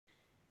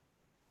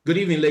Good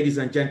evening, ladies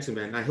and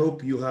gentlemen. I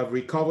hope you have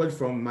recovered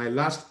from my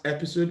last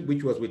episode,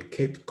 which was with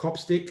Kate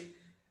Copstick.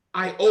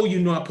 I owe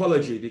you no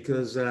apology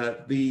because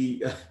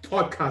the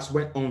podcast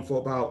went on for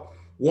about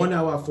 1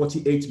 hour,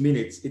 48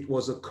 minutes. It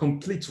was a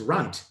complete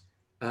rant.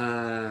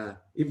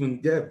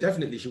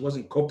 Definitely, she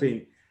wasn't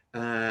coping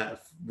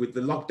with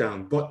the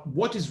lockdown. But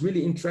what is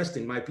really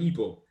interesting, my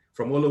people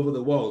from all over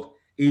the world,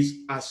 is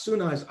as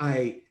soon as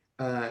I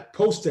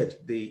posted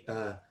the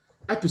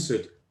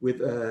episode with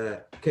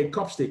Kate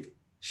Copstick,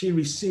 she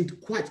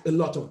received quite a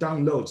lot of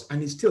downloads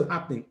and it's still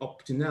happening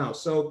up to now.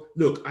 So,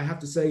 look, I have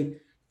to say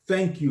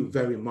thank you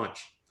very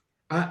much.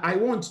 I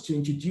want to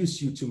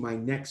introduce you to my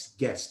next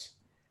guest.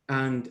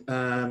 And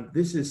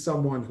this is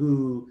someone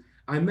who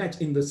I met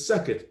in the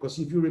circuit, because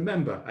if you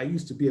remember, I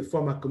used to be a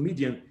former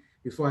comedian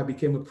before I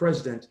became a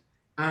president.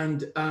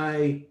 And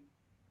I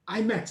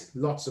met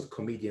lots of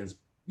comedians,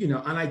 and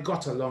I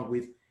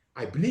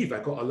believe I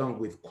got along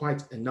with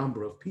quite a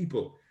number of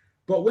people.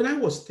 But when I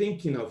was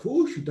thinking of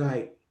who should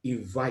I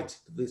invite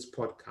to this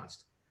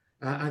podcast,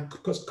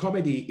 because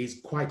comedy is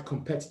quite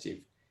competitive,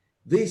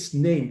 this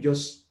name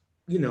just,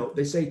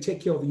 they say take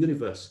care of the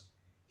universe.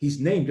 His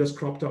name just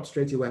cropped up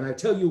straight away. And I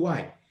tell you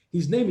why.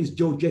 His name is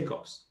Joe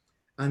Jacobs.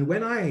 And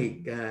when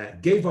I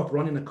gave up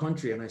running a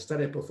country and I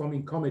started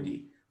performing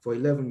comedy for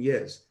 11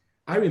 years,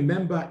 I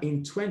remember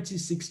in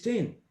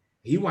 2016,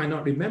 he might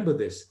not remember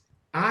this,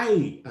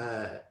 I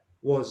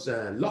was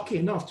lucky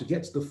enough to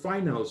get to the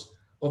finals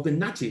of the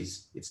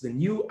Natties. It's the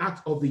new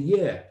act of the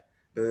year.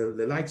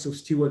 The likes of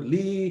Stuart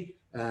Lee,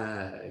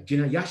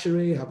 Gina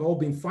Yashere have all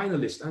been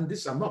finalists. And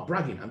this, I'm not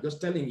bragging, I'm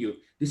just telling you,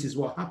 this is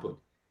what happened.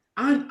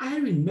 And I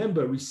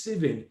remember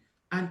receiving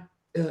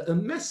a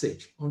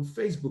message on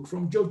Facebook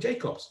from Joe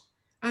Jacobs.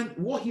 And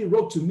what he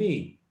wrote to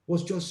me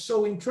was just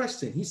so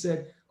interesting. He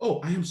said, "Oh,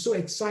 I am so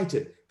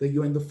excited that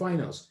you're in the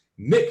finals.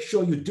 Make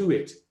sure you do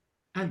it."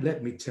 And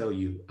let me tell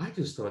you, I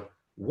just thought,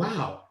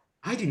 wow,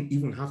 I didn't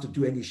even have to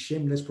do any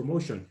shameless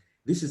promotion.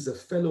 This is a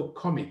fellow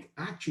comic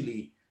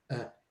actually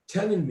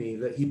telling me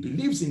that he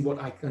believes in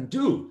what I can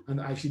do and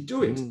I should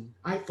do it.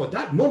 For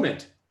that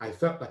moment, I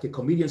felt like a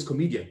comedian's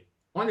comedian.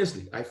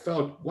 Honestly, I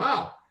felt,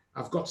 wow,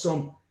 I've got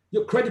some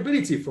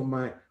credibility from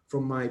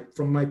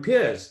my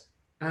peers.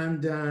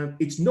 And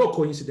it's no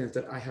coincidence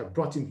that I have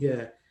brought him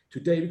here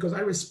today because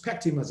I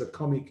respect him as a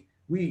comic.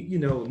 We,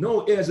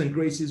 no airs and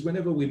graces.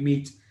 Whenever we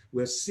meet,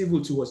 we're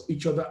civil towards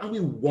each other and we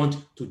want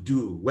to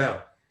do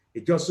well.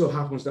 It just so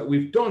happens that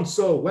we've done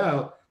so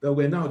well that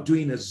we're now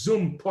doing a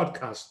Zoom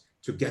podcast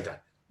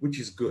together, which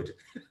is good.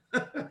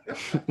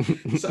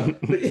 So,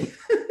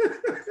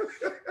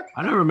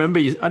 I don't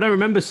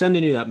remember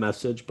sending you that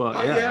message, but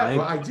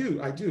well, I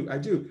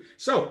do.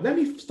 So let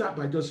me start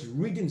by just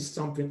reading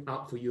something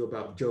out for you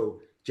about Joe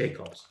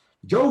Jacobs.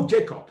 Joe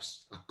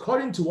Jacobs,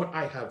 according to what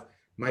I have,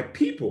 my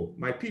people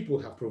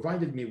have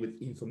provided me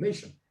with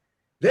information.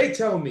 They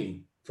tell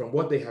me from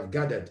what they have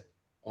gathered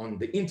on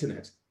the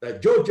internet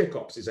that Joe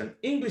Jacobs is an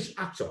English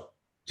actor.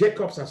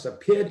 Jacobs has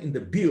appeared in the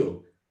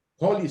Bill,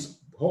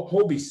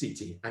 Holby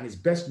City, and is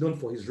best known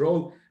for his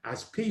role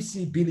as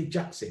PC Billy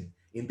Jackson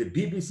in the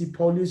BBC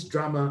police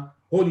drama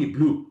Holy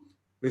Blue,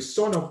 the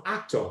son of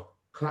actor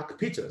Clark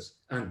Peters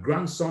and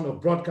grandson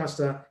of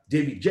broadcaster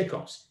David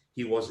Jacobs.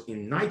 He was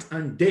in Night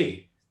and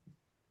Day.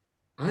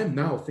 I'm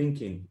now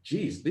thinking,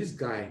 geez, this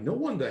guy, no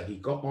wonder he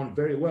got on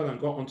very well and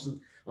got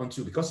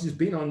onto because he's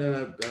been on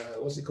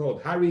what's it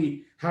called,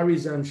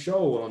 Harry's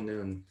show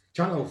on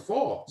Channel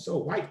 4. So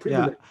white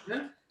privilege.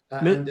 Yeah.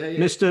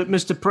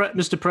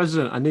 Mr.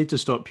 President, I need to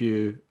stop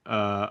you.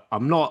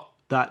 I'm not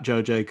that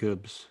Joe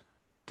Jacobs.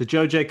 The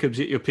Joe Jacobs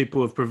that your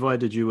people have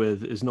provided you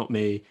with is not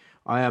me.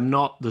 I am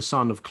not the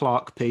son of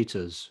Clark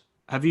Peters.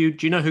 Do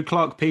you know who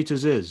Clark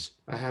Peters is?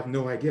 I have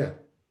no idea.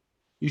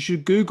 You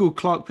should Google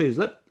Clark Peters.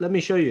 Let me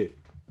show you.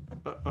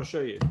 I'll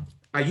show you.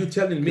 Are you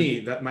telling me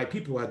that my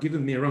people are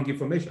giving me wrong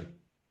information?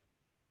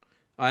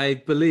 I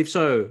believe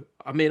so.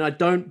 I mean, I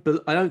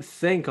don't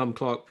think I'm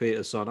Clark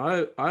Peters' son.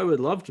 I would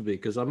love to be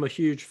because I'm a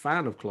huge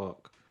fan of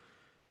Clark.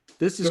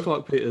 This is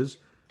Clark Peters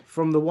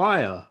from The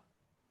Wire.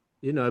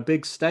 A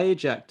big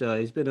stage actor.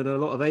 He's been in a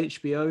lot of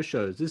HBO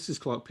shows. This is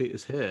Clark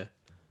Peters here.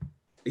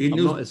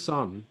 I'm not his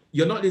son.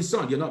 You're not his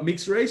son? You're not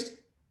mixed race?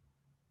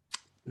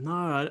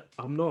 No,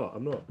 I'm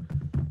not.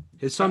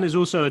 His son is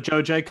also a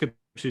Joe Jacobs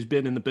who's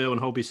been in the Bill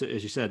and Holby City,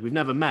 as you said. We've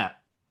never met.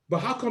 But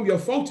how come your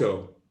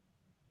photo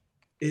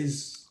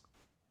is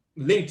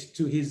linked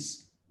to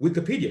his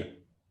Wikipedia?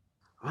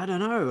 I don't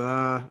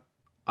know.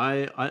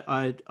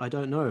 I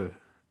don't know.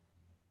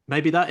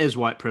 Maybe that is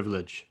white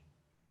privilege.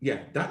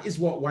 Yeah, that is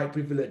what white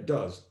privilege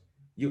does.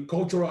 You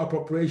cultural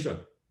appropriation.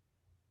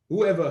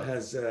 Whoever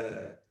has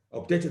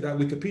updated that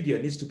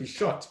Wikipedia needs to be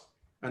shot.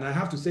 And I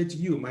have to say to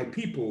you, my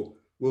people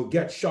will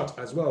get shot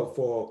as well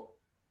for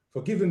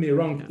giving me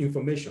wrong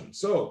information.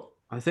 So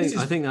I think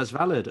that's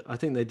valid. I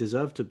think they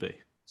deserve to be.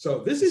 So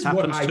this is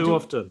what I do. Too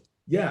often.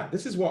 Yeah,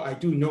 this is what I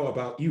do know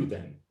about you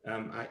then.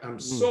 I'm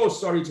so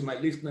sorry to my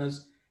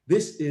listeners.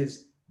 This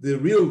is the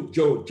real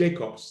Joe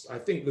Jacobs. I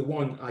think the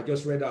one I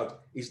just read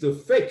out is the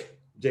fake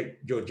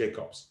Joe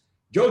Jacobs.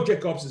 Joe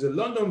Jacobs is a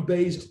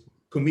London-based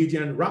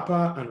comedian,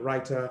 rapper, and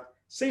writer.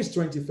 Since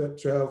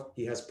 2012,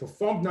 he has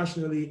performed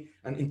nationally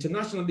and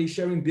internationally,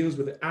 sharing bills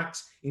with the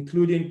acts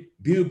including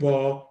Bill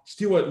Burr,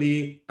 Stuart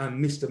Lee,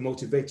 and Mr.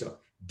 Motivator.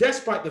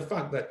 Despite the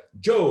fact that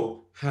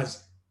Joe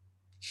has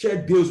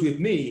shared bills with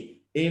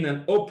me in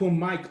an open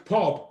mic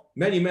pub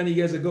many, many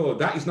years ago,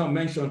 that is not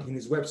mentioned in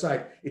his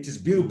website. It is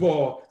Bill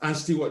Burr and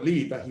Stuart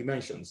Lee that he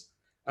mentions.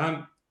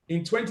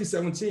 In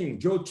 2017,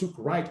 Joe took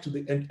Ripe to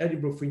the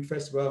Edinburgh Fringe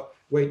Festival,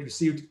 where it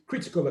received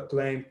critical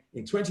acclaim.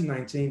 In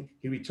 2019,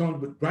 he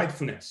returned with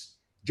Rightfulness.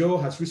 Joe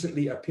has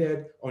recently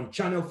appeared on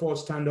Channel 4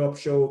 stand-up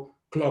show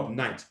Club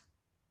Night.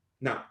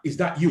 Now, is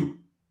that you?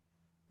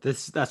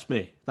 That's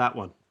me, that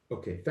one.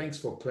 Okay, thanks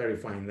for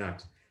clarifying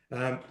that.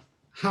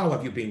 How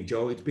have you been,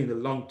 Joe? It's been a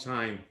long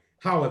time.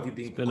 How have you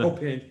been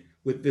coping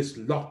with this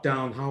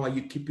lockdown? How are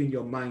you keeping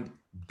your mind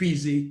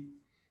busy?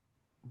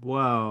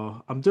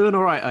 Well, I'm doing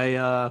all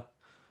right.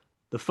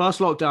 The first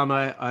lockdown,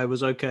 I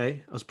was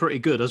okay. I was pretty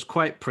good. I was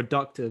quite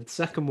productive. The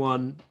second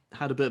one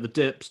had a bit of a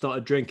dip,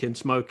 started drinking,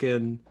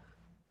 smoking,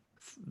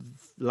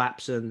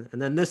 lapsing.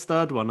 And then this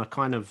third one, I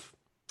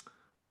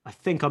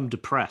think I'm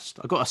depressed.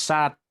 I got a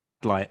sad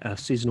light, a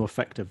seasonal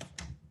affective.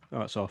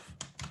 Oh, it's off.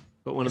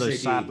 Got one of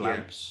those sad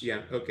lamps.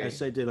 Yeah, okay.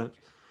 SAD lamps.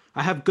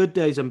 I have good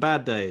days and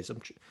bad days.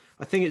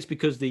 I think it's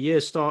because the year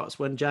starts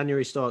when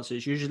January starts.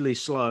 It's usually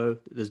slow.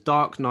 There's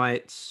dark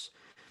nights.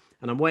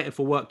 And I'm waiting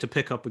for work to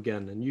pick up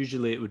again. And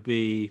usually it would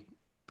be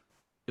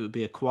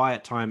a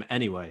quiet time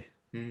anyway.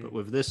 But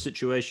with this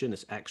situation,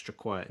 it's extra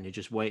quiet, and you're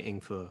just waiting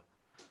for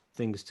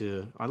things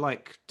I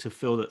like to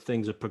feel that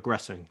things are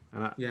progressing.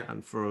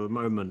 And for a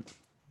moment,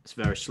 it's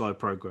very slow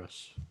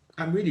progress.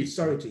 I'm really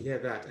sorry to hear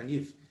that. And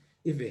if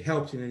it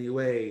helps in any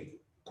way,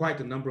 quite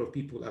a number of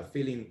people are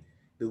feeling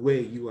the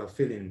way you are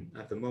feeling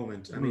at the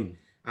moment. I mean,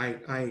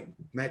 I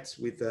met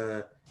with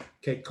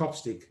Kate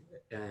Copstick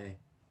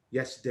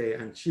yesterday,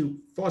 and she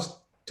first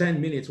 10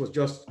 minutes was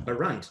just a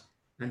rant,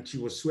 and she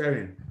was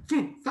swearing,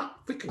 freaking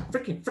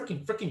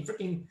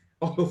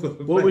all over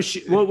the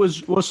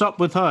place. What's up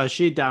with her? Is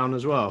she down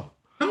as well?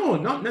 No,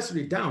 not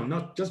necessarily down,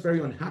 not just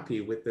very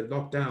unhappy with the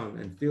lockdown,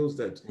 and feels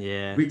that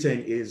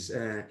Britain is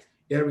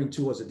erring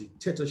towards a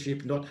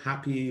dictatorship, not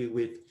happy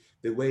with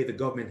the way the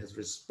government has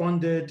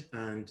responded,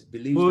 and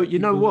believes. Well, you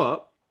know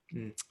what?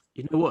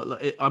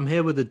 Like, I'm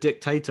here with a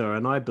dictator,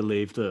 and I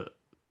believe that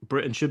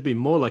Britain should be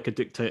more like a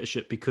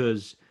dictatorship,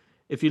 because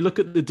if you look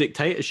at the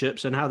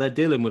dictatorships and how they're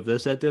dealing with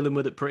this, they're dealing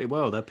with it pretty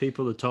well. Their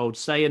people are told,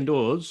 stay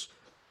indoors,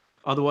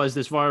 otherwise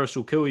this virus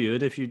will kill you,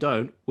 and if you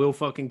don't, we'll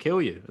fucking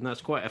kill you. And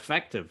that's quite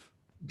effective.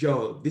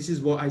 Joe, this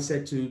is what I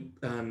said to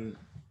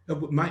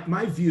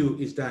my view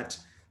is that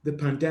the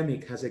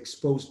pandemic has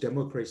exposed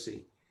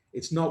democracy.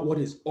 It's not what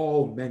it's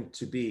all meant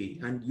to be.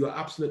 And you're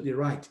absolutely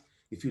right.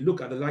 If you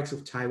look at the likes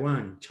of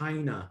Taiwan,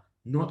 China,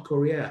 North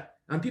Korea,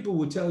 and people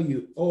will tell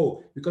you,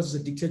 oh, because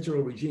it's a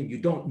dictatorial regime, you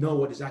don't know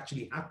what is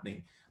actually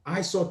happening.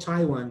 I saw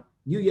Taiwan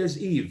New Year's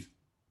Eve.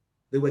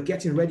 They were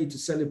getting ready to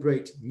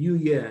celebrate New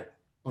Year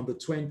on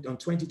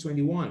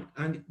 2021,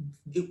 and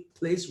the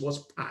place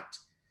was packed.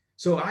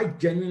 So I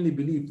genuinely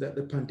believe that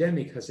the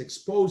pandemic has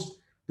exposed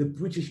the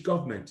British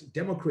government.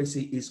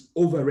 Democracy is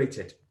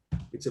overrated.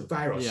 It's a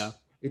virus. Yeah.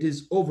 It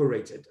is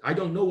overrated. I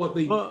don't know what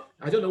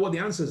the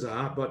answers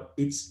are, but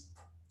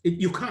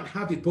you can't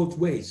have it both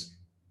ways.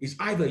 It's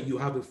either you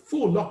have a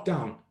full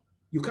lockdown,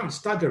 you can't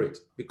stagger it,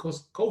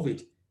 because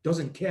COVID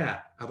doesn't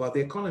care about the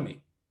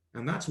economy.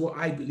 And that's what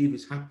I believe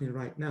is happening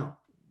right now.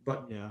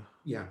 But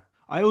yeah.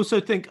 I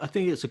think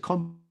it's a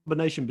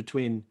combination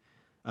between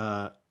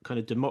kind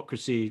of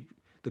democracy,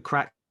 the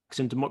cracks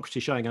in democracy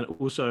showing, and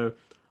also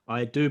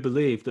I do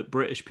believe that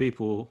British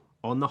people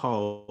on the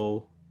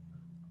whole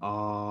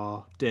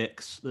are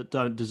dicks that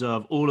don't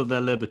deserve all of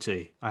their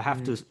liberty. I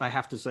have to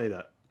say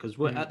that, because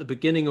at the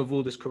beginning of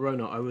all this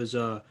corona, I was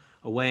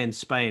away in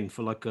Spain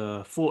for like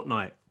a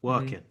fortnight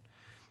working.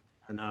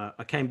 And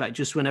I came back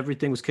just when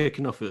everything was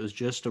kicking off. It was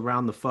just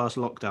around the first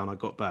lockdown I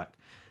got back.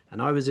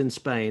 And I was in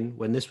Spain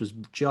when this was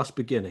just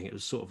beginning. It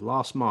was sort of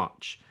last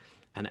March.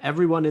 And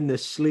everyone in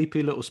this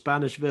sleepy little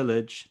Spanish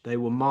village, they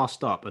were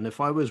masked up. And if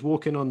I was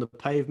walking on the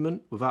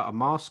pavement without a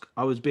mask,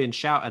 I was being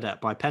shouted at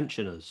by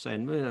pensioners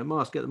saying,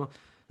 mask, get the mask.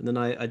 And then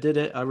I did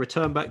it. I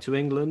returned back to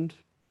England.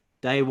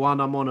 Day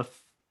one, I'm on a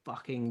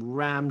fucking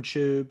ram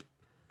tube.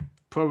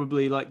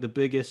 Probably like the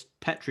biggest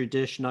petri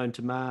dish known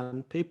to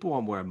man. People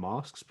aren't wearing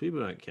masks. People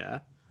don't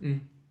care. They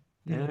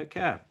don't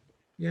care.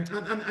 Yeah,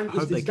 and I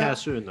hope they care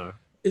soon, though.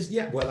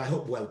 I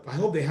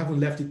hope they haven't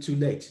left it too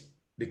late,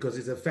 because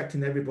it's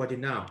affecting everybody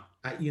now.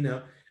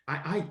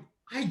 I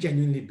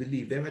genuinely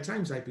believe, there are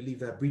times I believe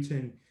that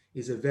Britain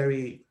is a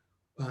very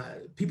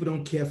people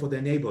don't care for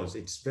their neighbors.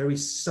 It's very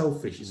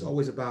selfish. It's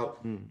always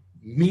about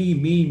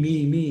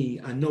me,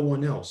 and no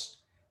one else.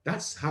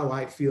 That's how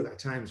I feel at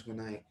times when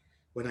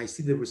I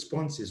see the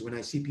responses, when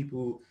I see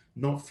people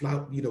not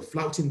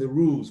flouting the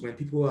rules, when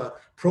people are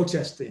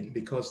protesting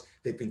because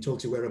they've been told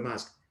to wear a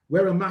mask.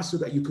 Wear a mask so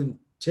that you can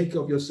take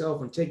care of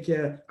yourself and take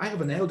care. I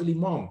have an elderly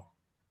mom.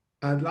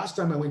 And last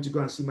time I went to go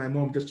and see my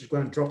mom, just to go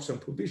and drop some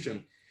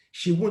provision,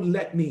 she wouldn't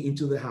let me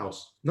into the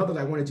house. Not that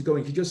I wanted to go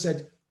in. She just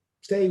said,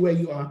 stay where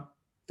you are.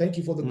 Thank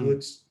you for the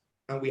goods.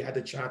 And we had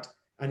a chat,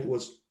 and it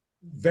was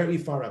very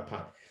far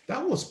apart.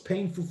 That was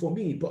painful for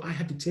me, but I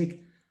had to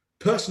take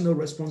personal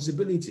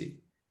responsibility.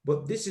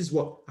 But this is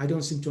what I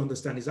don't seem to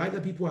understand, is either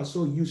people are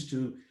so used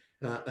to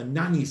a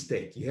nanny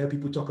state. You hear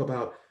people talk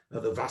about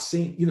the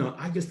vaccine.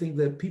 I just think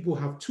that people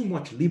have too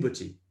much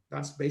liberty.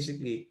 That's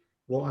basically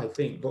what I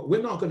think. But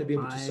we're not going to be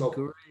able to solve.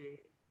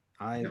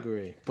 I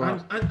agree.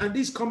 But and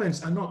these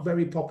comments are not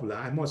very popular,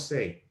 I must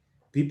say.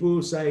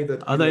 People say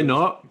that. Are they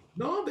not?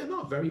 No, they're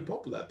not very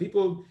popular.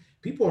 People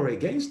are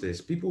against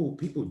this.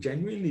 People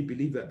genuinely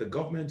believe that the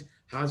government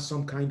has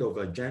some kind of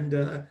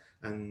agenda,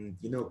 and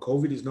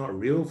COVID is not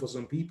real for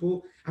some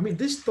people. I mean,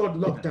 this third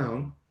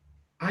lockdown,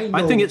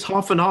 I think it's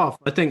half and half.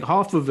 I think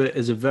half of it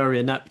is a very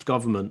inept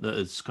government that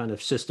is kind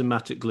of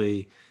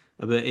systematically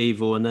a bit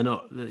evil, and they're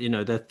not,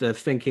 they're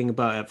thinking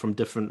about it from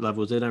different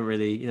levels. They don't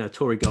really,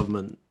 Tory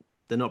government,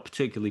 they're not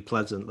particularly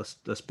pleasant.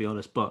 Let's be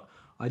honest. But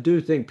I do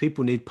think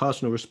people need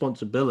personal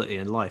responsibility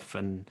in life,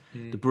 and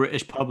the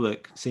British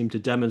public seem to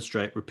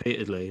demonstrate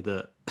repeatedly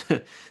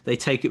that they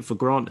take it for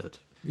granted.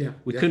 Yeah,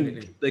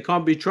 they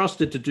can't be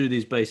trusted to do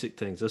these basic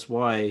things. That's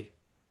why,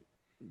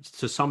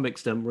 to some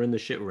extent, we're in the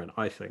shit we're in,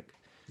 I think.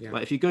 Yeah.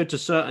 Like if you go to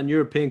certain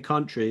European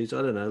countries,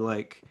 I don't know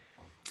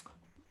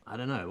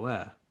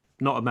where.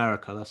 Not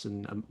America, that's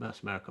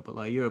America, but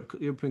like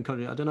European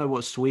countries, I don't know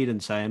what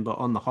Sweden's saying, but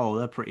on the whole,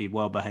 they're pretty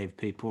well-behaved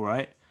people,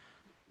 right?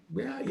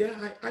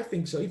 Yeah, I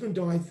think so. Even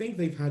though I think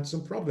they've had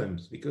some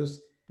problems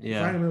because, if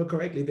I remember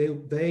correctly,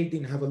 they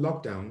didn't have a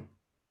lockdown,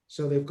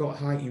 so they've got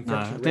high infection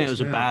rates. I think it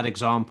was a bad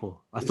example.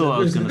 I thought I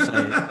was going to say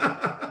it.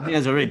 I think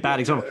it's a really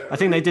bad example. I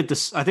think they did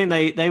this. I think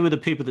they were the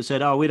people that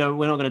said, "Oh, we're not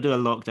going to do a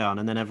lockdown,"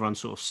 and then everyone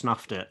sort of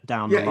snuffed it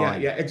down the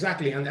line. Yeah,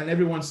 exactly. And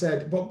everyone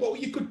said, but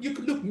you could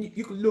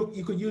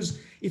use,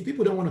 if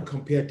people don't want to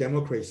compare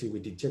democracy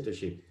with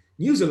dictatorship,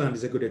 New Zealand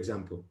is a good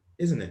example,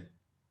 isn't it?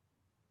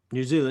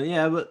 New Zealand,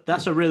 yeah, but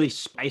that's a really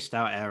spaced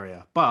out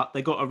area. But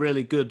they got a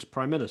really good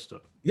prime minister.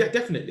 Yeah,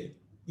 definitely.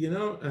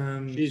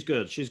 She's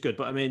good.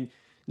 But I mean,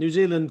 New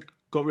Zealand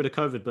got rid of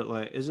COVID, but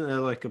like, isn't there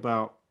like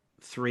about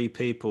 3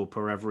 people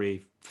per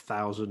every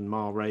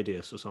 1,000-mile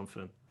radius or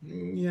something?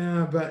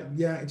 Yeah, but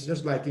it's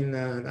just like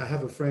I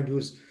have a friend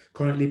who's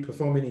currently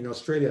performing in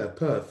Australia,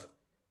 Perth.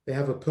 They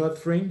have a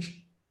Perth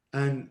Fringe,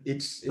 and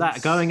it's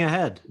going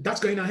ahead.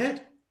 That's going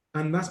ahead,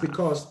 and that's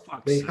because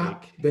they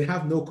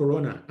have no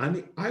corona.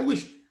 And I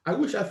wish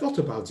I thought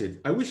about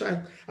it. I wish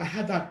I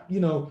had that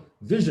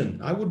vision.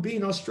 I would be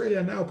in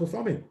Australia now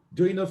performing,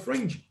 doing a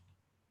Fringe.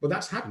 But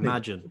that's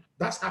happening.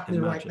 That's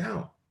happening right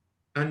now.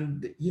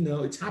 And,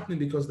 it's happening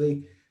because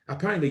they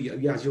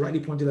apparently, as you rightly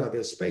pointed out,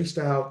 they're spaced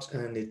out,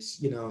 and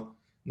it's,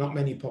 not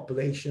many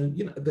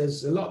population.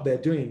 There's a lot they're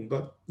doing.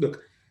 But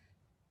look,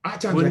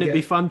 wouldn't it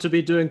be fun to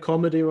be doing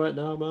comedy right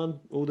now, man?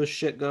 All this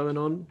shit going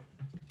on.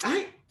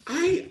 I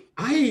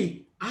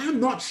am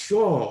not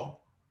sure.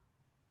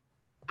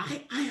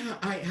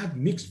 I have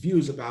mixed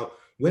views about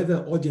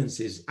whether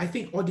audiences, I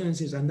think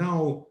audiences are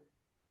now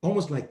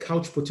almost like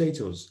couch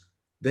potatoes.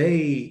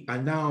 They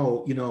are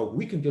now,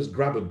 we can just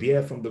grab a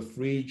beer from the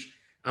fridge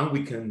and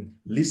we can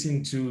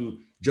listen to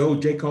Joe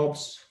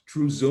Jacobs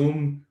through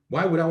Zoom.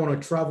 Why would I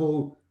want to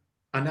travel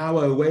an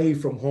hour away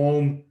from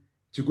home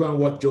to go and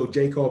watch Joe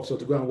Jacobs or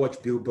to go and watch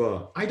Bill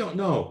Burr? I don't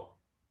know,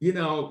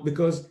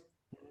 because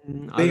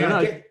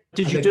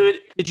Did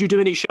you do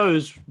any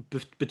shows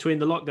between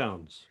the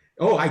lockdowns?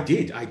 Oh, I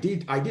did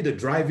a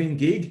drive-in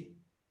gig.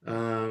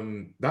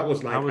 That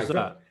was like, how was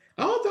that?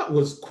 Oh, that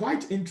was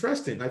quite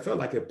interesting. I felt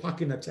like a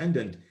parking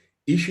attendant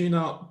issuing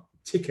out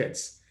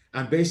tickets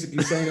and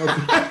basically saying,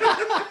 okay.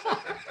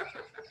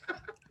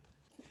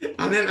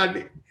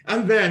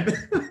 and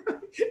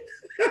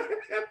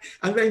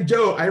then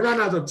Joe, I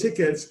ran out of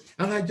tickets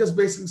and I just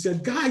basically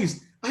said,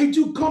 guys, I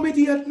do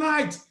comedy at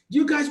night.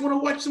 You guys want to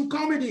watch some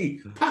comedy?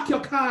 Park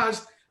your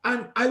cars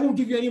and I won't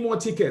give you any more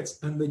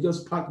tickets. And they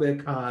just parked their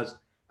cars.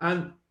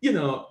 And,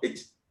 it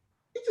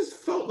just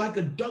felt like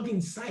a dog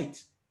in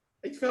sight.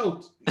 It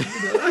felt,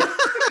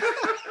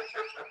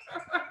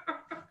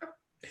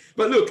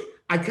 but look,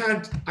 I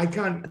can't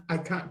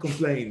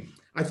complain.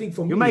 I think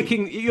for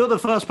me, you're the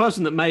first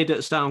person that made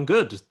it sound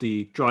good.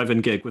 The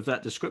drive-in gig with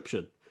that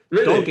description.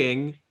 Really?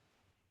 Dogging.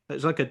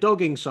 It's like a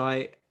dogging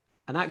site,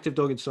 an active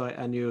dogging site,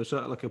 and you're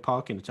sort of like a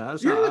parking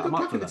attendant. Like a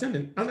parking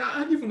attendant.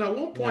 And even at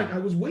one point, I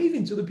was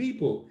waving to the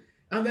people,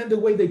 and then the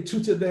way they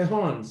tooted their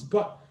horns.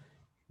 But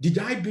did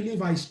I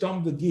believe I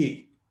stormed the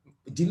gig?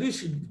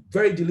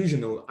 Very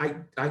delusional. I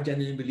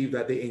genuinely believe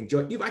that they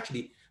enjoyed it.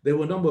 Actually, there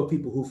were a number of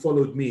people who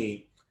followed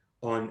me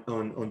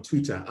on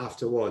Twitter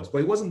afterwards, but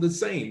it wasn't the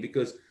same,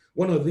 because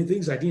one of the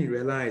things I didn't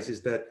realize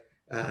is that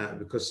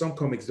because some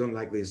comics don't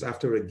like this,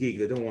 after a gig,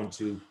 they don't want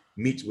to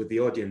meet with the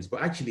audience.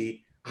 But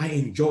actually, I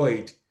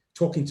enjoyed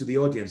talking to the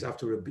audience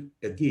after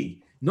a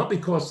gig, not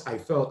because I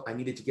felt I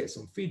needed to get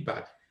some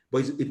feedback,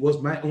 but it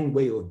was my own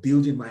way of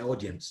building my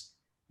audience,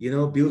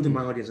 building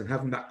my audience and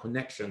having that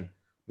connection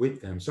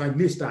with them. So I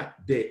missed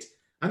that bit.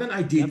 And then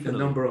I did a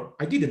number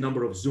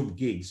of Zoom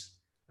gigs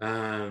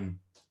And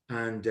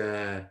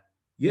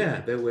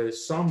yeah, there were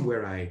some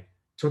where I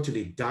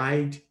totally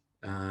died.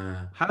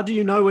 How do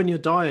you know when you're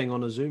dying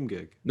on a Zoom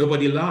gig?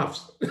 Nobody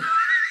laughs.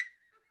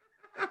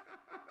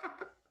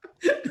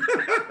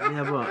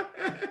 Yeah, but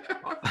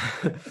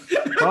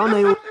aren't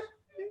they all?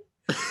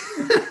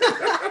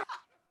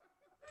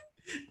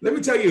 Let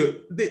me tell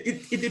you,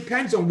 it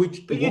depends on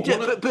which. But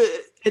but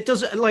it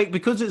doesn't, like,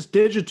 because it's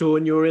digital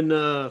and you're in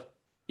a,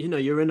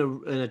 you're in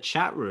a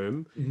chat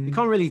room. You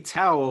can't really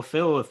tell or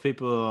feel if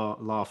people are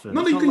laughing.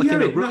 No, It's you not can like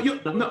hear in a it.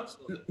 No,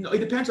 room. no, it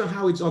depends on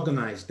how it's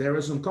organized. There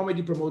are some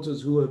comedy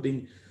promoters who have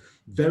been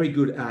very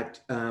good at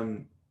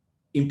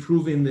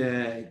improving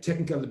their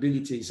technical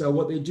ability. So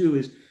what they do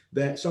is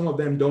that some of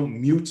them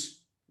don't mute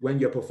when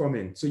you're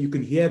performing, so you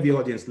can hear the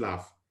audience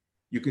laugh.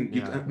 You can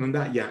on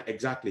that, yeah,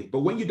 exactly.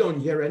 But when you don't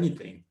hear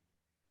anything,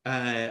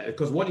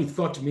 because what it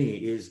taught me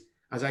is,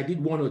 as I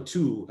did one or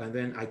two, and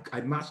then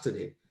I mastered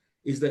it,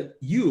 is that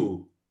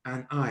you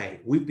and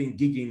we've been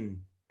gigging,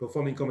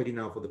 performing comedy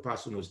now for the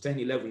past 10,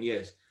 11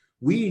 years.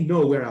 We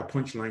know where our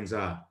punchlines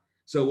are.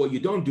 So what you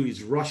don't do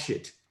is rush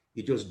it.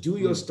 You just do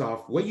your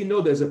stuff. When you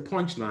know there's a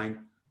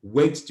punchline,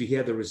 wait to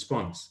hear the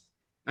response.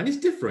 And it's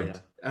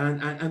different. Yeah.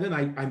 And then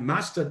I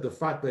mastered the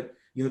fact that,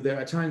 there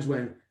are times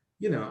when,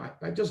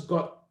 I just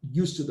got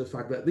used to the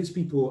fact that these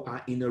people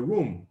are in a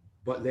room,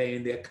 but they're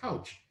in their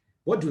couch.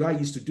 What did I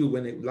used to do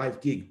when a live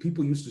gig?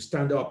 People used to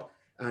stand up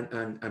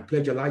and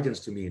pledge allegiance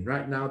to me. And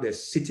right now they're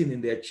sitting in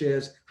their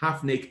chairs,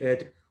 half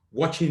naked,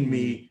 watching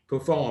me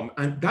perform.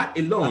 And that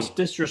alone— That's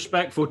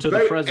disrespectful to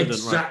the president.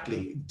 Exactly,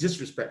 right?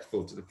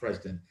 Disrespectful to the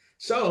president.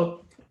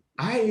 So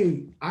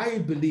I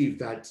believe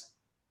that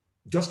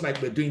just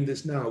like we're doing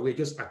this now, we're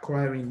just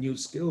acquiring new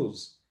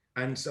skills.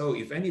 And so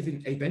if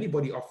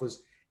anybody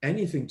offers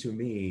anything to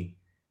me,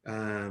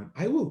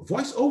 I will.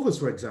 Voiceovers,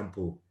 for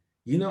example.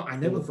 I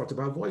never thought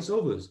about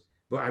voiceovers,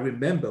 but I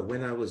remember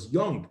when I was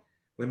young,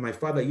 when my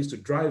father used to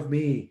drive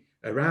me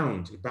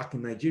around back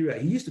in Nigeria,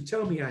 he used to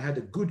tell me I had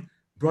a good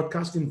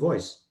broadcasting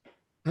voice.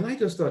 And I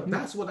just thought,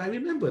 that's what I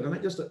remembered. And I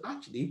just thought,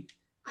 actually,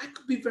 I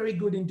could be very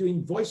good in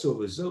doing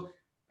voiceovers. So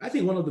I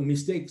think one of the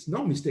mistakes,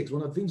 not mistakes,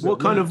 one of the things— what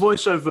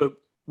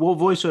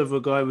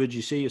voiceover guy would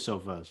you see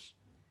yourself as?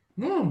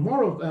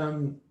 More of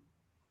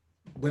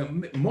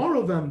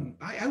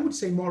I would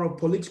say more of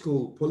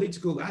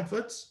political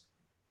adverts.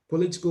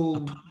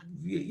 Political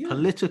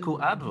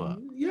advert?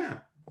 Yeah.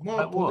 More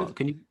like what?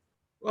 Can you—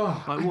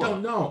 I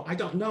don't know. I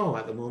don't know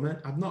at the moment.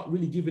 I'm not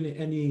really giving it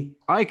any—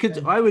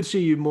 I would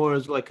see you more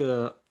as like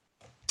I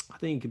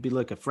think you could be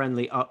like a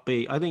friendly,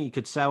 upbeat. I think you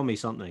could sell me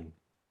something.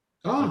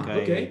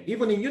 Okay.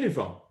 Even in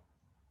uniform.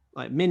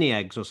 Like mini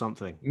eggs or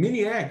something.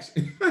 Mini eggs.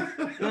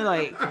 Yeah,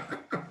 like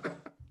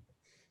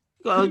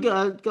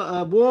got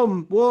a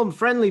warm,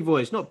 friendly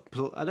voice. Not,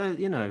 I don't,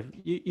 you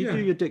do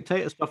your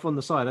dictator stuff on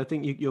the side. I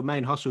think your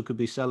main hustle could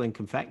be selling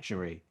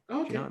confectionery.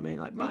 Okay. You know what I mean?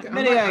 Like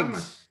mini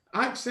eggs.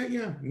 I'd say,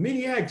 yeah,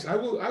 mini eggs. I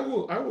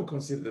will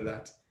consider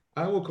that.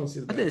 I will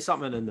consider that. There's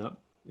something in that.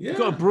 Yeah. You've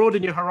got to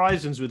broaden your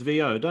horizons with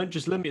VO. Don't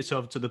just limit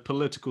yourself to the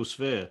political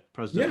sphere,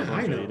 President. Yeah,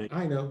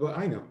 I know. But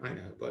I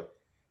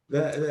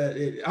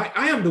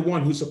am the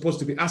one who's supposed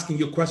to be asking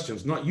you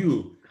questions, not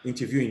you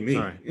interviewing me.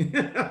 Sorry.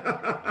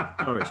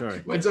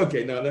 But it's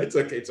okay. No, it's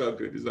okay. It's all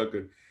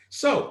good.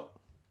 So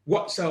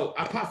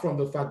apart from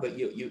the fact that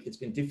it's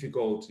been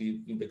difficult,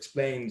 you've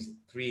explained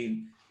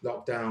 3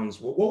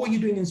 lockdowns. What were you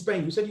doing in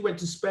Spain? You said you went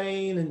to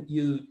Spain, and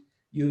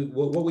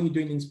what were you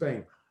doing in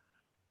Spain?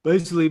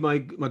 Basically, my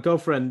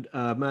girlfriend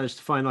managed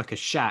to find like a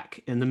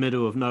shack in the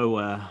middle of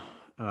nowhere,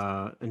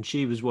 and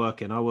she was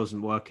working. I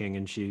wasn't working,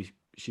 and she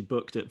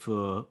booked it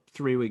for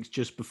 3 weeks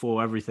just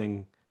before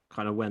everything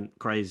kind of went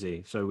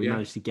crazy. So we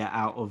managed to get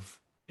out of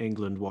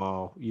England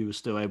while you were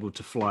still able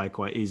to fly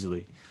quite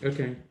easily.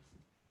 Okay.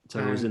 So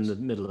it was in the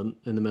middle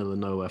of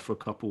nowhere for a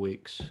couple of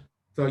weeks.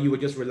 So you were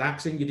just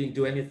relaxing. You didn't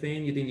do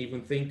anything. You didn't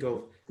even think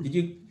of. Did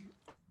you?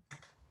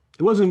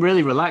 It wasn't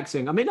really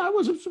relaxing. I mean, it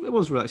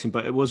was relaxing,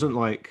 but it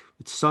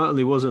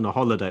certainly wasn't a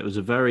holiday. It was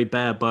a very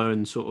bare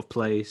bones sort of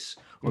place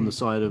on the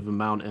side of a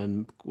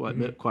mountain,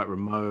 quite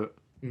remote.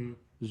 It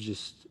was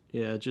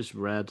just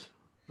read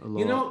a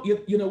lot.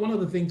 One of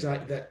the things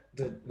that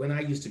when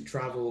I used to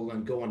travel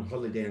and go on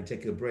holiday and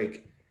take a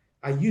break,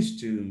 I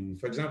used to,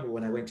 for example,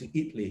 when I went to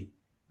Italy,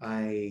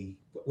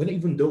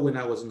 even though when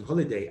I was on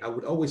holiday, I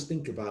would always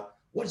think about,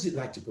 what is it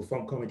like to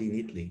perform comedy in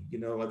Italy?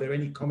 Are there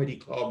any comedy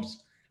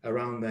clubs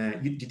around there?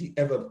 Did it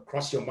ever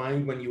cross your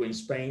mind when you were in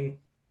Spain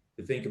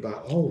to think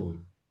about,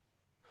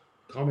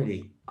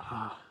 comedy?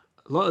 A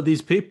lot of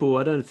these people,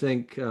 I don't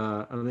think,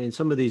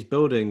 some of these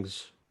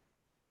buildings,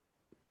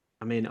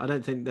 I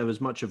don't think there was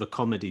much of a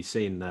comedy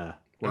scene there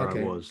where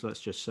I was,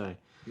 let's just say.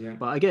 Yeah.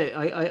 But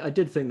I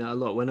did think that a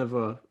lot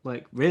whenever,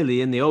 like, really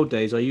in the old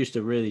days, I used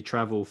to really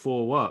travel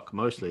for work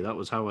mostly. That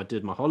was how I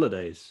did my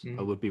holidays.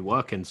 I would be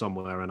working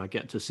somewhere and I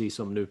get to see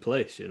some new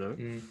place,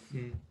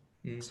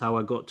 That's how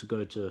I got to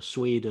go to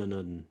Sweden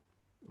and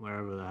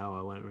wherever the hell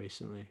I went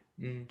recently.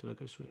 Did I go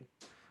to Sweden?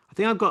 I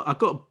think I've got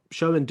a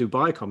show in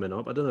Dubai coming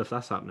up. I don't know if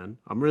that's happening.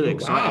 I'm really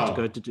excited to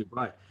go to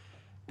Dubai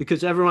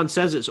because everyone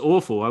says it's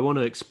awful. I want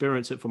to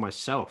experience it for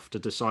myself to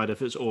decide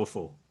if it's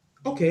awful.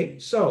 Okay,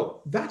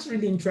 so that's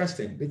really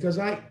interesting because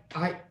I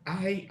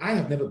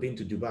have never been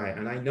to Dubai,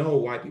 and I know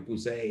why people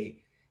say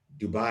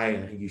Dubai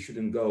and you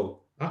shouldn't go.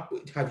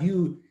 Have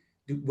you?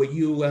 Were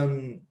you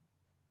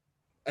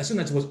as soon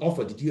as it was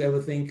offered? Did you ever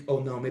think, oh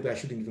no, maybe I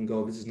shouldn't even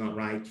go. This is not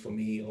right for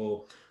me,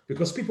 or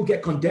because people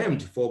get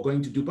condemned for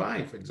going to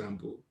Dubai, for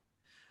example.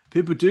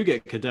 People do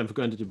get condemned for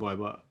going to Dubai,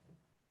 but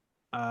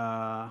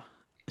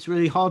it's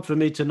really hard for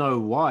me to know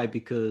why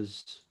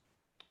because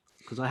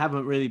I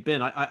haven't really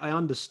been. I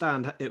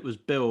understand it was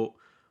built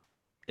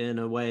in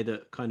a way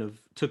that kind of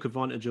took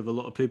advantage of a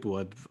lot of people.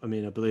 I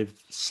mean, I believe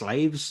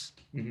slaves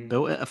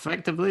built it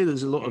effectively.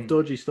 There's a lot of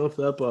dodgy stuff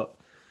there, but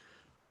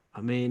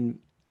I mean,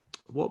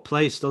 what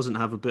place doesn't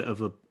have a bit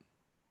of a,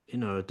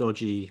 a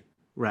dodgy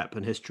rep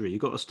and history? You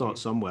got to start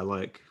somewhere.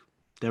 Like,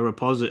 there are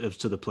positives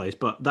to the place,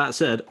 but that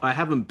said, I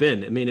haven't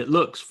been. I mean, it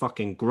looks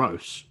fucking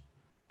gross.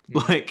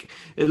 Like,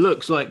 it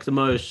looks like the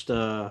most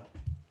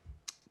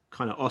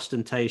kind of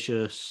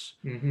ostentatious,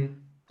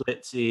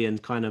 glitzy, and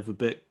kind of a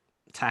bit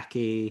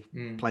tacky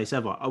place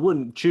ever. I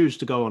wouldn't choose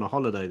to go on a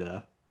holiday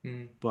there,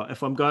 but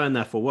if I'm going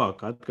there for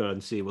work, I'd go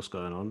and see what's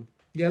going on.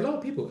 Yeah, a lot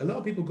of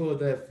people go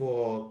there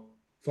for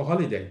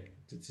holiday.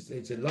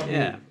 It's a lovely.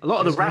 Yeah, a lot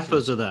of the destination.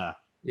 rappers are there.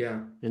 Yeah,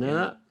 You know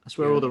that? That's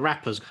where all the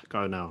rappers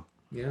go now.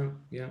 yeah,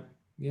 yeah,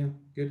 yeah.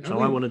 Good. So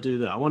I want to do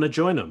that. I want to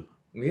join them.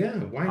 Yeah,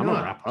 why I'm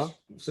not? a rapper.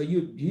 So do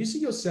you see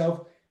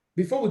yourself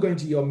before we go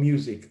into your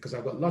music? Because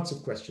I've got lots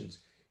of questions.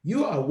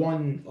 You are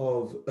one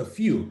of a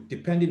few,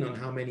 depending on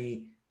how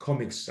many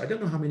comics. I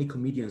don't know how many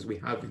comedians we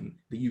have in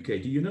the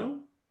UK. Do you know?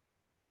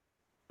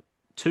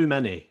 Too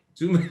many.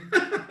 Too many.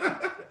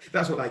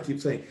 That's what I keep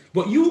saying.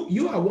 But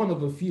you are one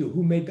of a few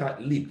who made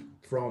that leap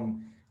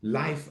from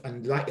life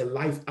and like a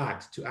live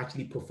act to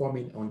actually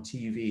performing on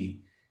TV.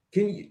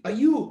 Are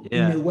you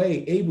in a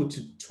way able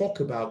to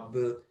talk about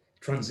the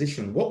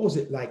transition? What was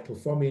it like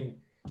performing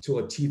to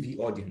a TV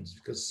audience?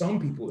 Because some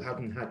people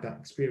haven't had that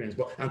experience.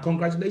 And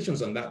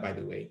congratulations on that, by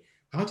the way.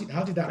 How did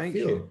that Thank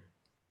feel? you.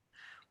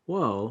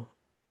 Well,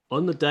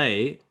 on the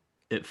day,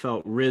 it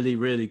felt really,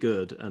 really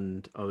good,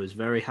 and I was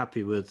very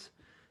happy with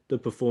the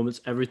performance.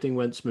 Everything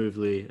went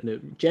smoothly, and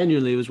it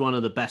genuinely was one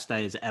of the best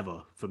days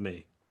ever for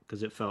me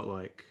because it felt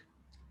like,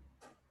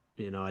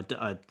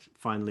 I'd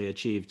finally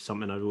achieved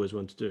something I'd always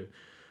wanted to do.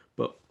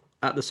 But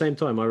at the same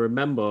time, I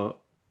remember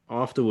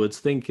afterwards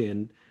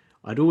thinking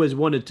I'd always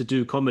wanted to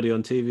do comedy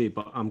on TV,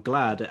 but I'm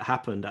glad it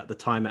happened at the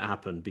time it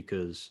happened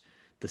because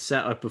the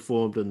set I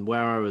performed and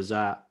where I was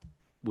at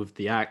with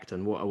the act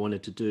and what I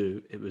wanted to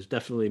do, it was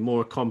definitely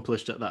more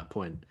accomplished at that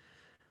point.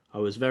 I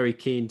was very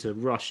keen to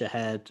rush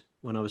ahead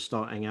when I was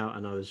starting out,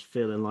 and I was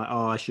feeling like,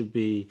 oh,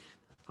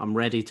 I'm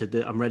ready for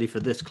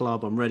this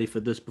club, I'm ready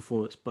for this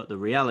performance. But the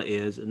reality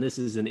is, and this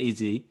isn't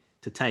easy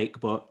to take,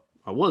 but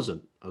I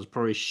wasn't. I was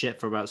probably shit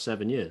for about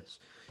 7 years.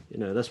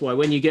 That's why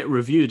when you get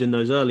reviewed in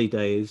those early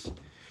days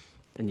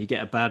and you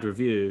get a bad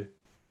review,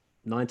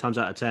 9 times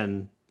out of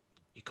 10,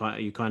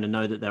 you kind of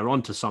know that they're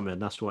onto something.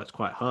 That's why it's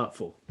quite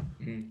hurtful.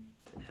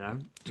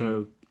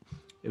 So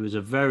it was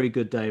a very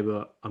good day,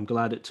 but I'm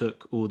glad it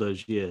took all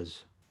those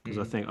years because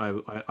I think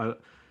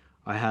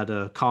I had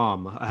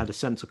a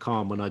sense of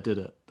calm when I did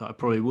it that I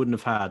probably wouldn't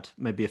have had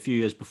maybe a few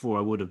years before.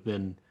 I would have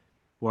been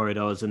worried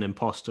I was an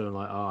imposter and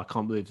like, oh, I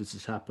can't believe this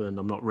has happened.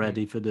 I'm not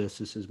ready for this.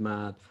 This is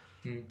mad.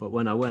 But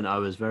when I went, I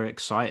was very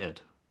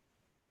excited.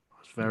 I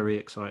was very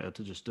excited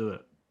to just do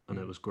it, and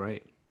it was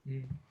great.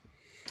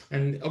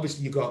 And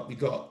obviously, you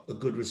got a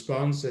good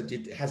response.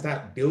 Has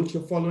that built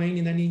your following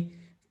in any?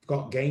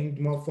 Gained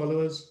more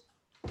followers?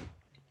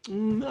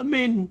 I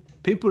mean,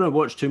 people don't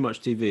watch too much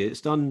TV.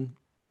 It's done.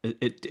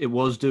 It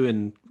was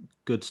doing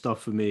good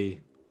stuff for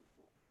me.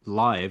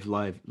 Live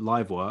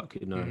work.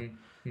 A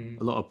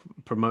lot of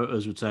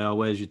promoters would say, "Oh,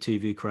 where's your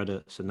TV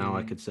credits?" And now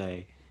I could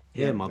say,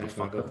 "Here,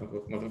 motherfucker."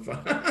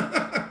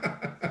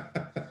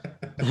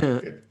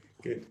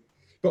 Good.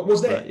 But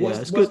was there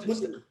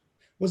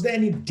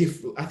any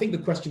difference? I think the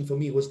question for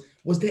me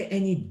was there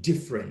any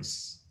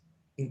difference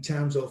in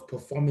terms of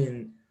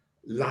performing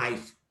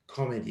live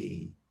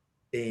comedy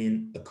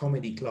in a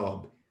comedy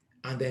club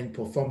and then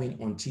performing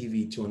on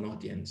TV to an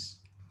audience?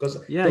 Because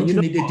don't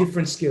you need a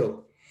different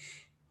skill?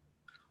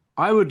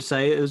 I would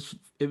say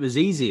it was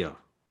easier.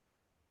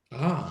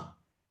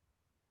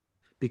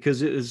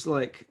 Because it was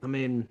like, I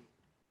mean,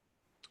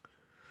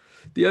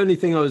 the only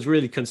thing I was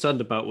really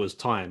concerned about was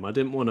time. I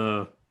didn't want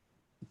to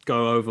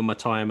go over my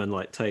time and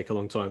like take a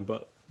long time.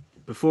 But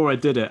before I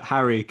did it,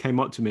 Harry came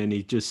up to me and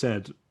he just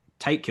said,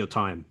 "Take your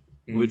time,"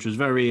 which was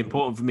very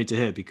important for me to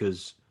hear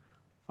because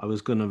I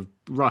was going to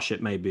rush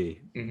it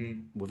maybe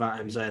without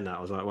him saying that.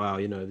 I was like, wow,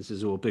 this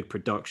is all a big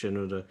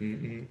production.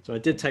 So I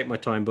did take my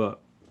time,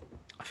 but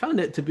I found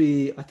it to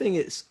be, I think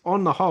it's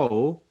on the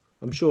whole,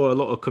 I'm sure a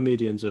lot of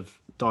comedians have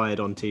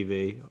died on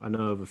TV. I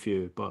know of a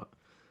few, but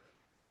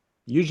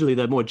usually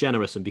they're more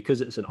generous, and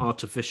because it's an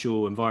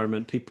artificial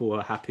environment, people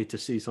are happy to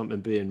see something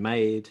being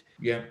made.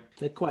 Yeah.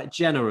 They're quite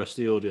generous,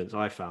 the audience,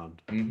 I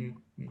found.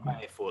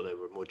 I thought they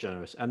were more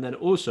generous. And then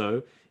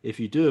also, if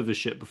you do have a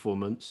shit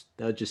performance,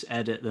 they'll just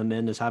edit them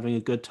in as having a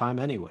good time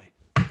anyway.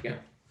 Yeah,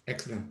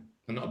 excellent.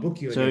 I'll not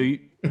book you So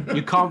again.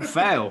 you can't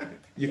fail.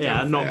 You Yeah,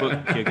 can't and not fail.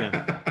 book you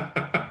again.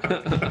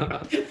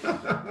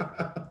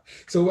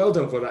 So well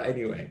done for that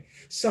anyway.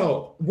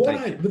 So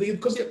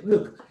because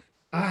look,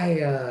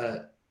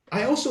 I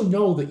also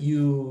know that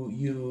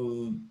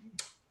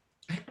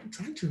I'm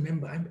trying to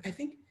remember. I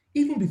think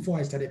even before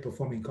I started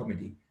performing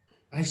comedy,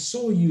 I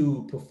saw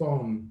you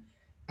perform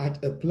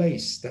at a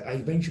place that I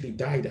eventually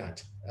died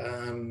at,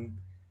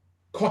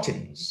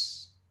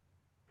 Cottons.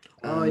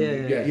 Oh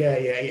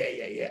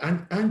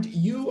yeah. And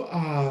you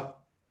are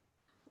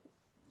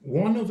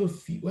one of a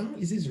few. Well,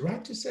 is this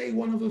right to say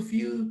one of a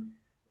few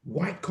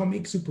white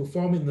comics who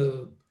perform in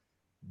the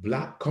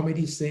black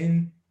comedy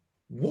scene?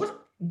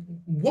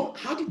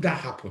 How did that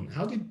happen?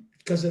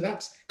 Because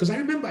I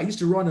remember I used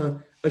to run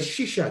a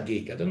shisha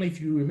gig. I don't know if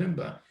you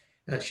remember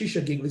a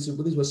shisha gig. This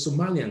was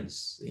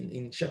Somalians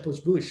in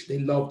Shepherd's Bush. They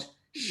loved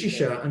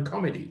shisha and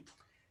comedy.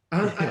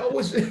 And I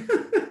always Did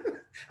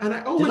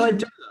I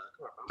do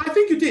I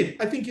think you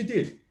did. I think you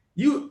did.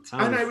 Sounds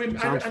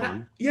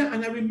fun.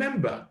 And I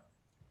remember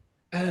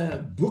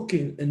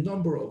booking a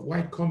number of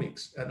white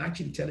comics and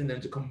actually telling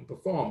them to come and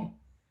perform.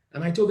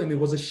 And I told them it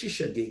was a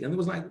shisha gig, and it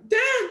was like,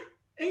 damn,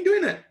 ain't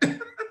doing it.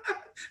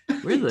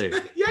 Really?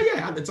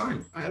 Yeah. At the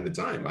time,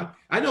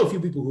 I know a few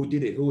people who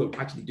did it who were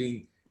actually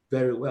doing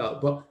very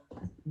well.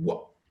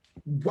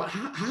 But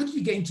how do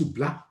you get into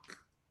black?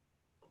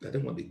 I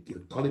don't want to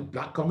call it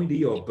black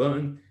comedy or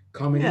burn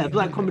comedy. Yeah,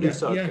 black comedy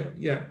circuit.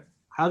 Yeah.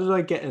 How did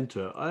I get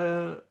into it?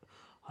 I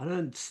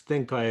don't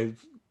think I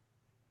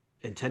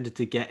intended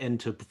to get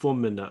into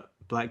performing at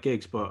black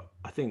gigs, but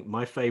I think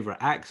my favorite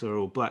acts are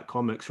all black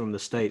comics from the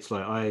States.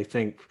 Like, I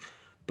think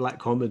black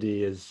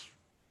comedy is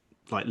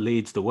like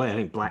leads the way. I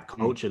think black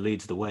culture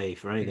leads the way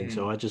for anything.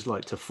 So I just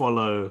like to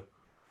follow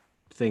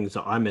things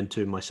that I'm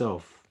into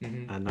myself.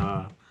 And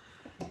I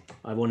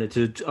wanted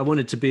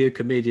to be a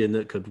comedian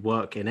that could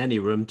work in any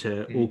room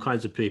to all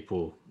kinds of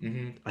people.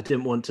 I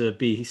didn't want to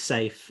be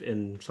safe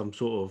in some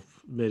sort of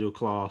middle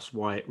class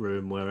white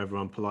room where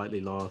everyone politely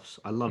laughs.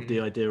 I love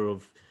the idea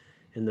of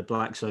in the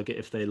black circuit,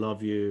 if they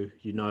love you,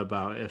 you know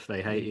about it. If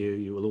they hate you,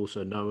 you will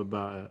also know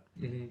about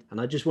it.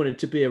 And I just wanted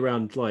to be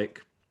around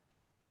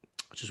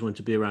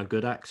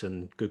good acts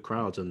and good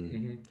crowds,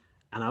 and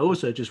I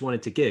also just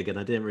wanted to gig, and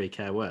I didn't really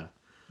care where.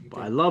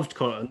 But I loved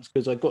Cottons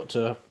because I got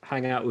to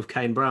hang out with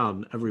Kane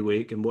Brown every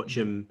week and watch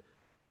him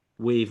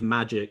weave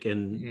magic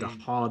in the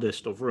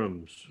hardest of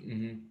rooms.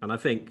 And I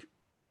think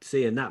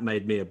seeing that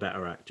made me a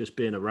better act, just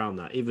being around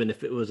that, even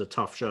if it was a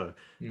tough show.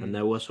 And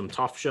there were some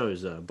tough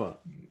shows there,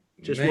 but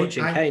just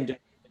watching Kane.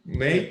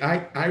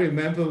 I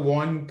remember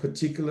one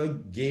particular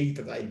gig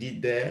that I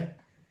did there.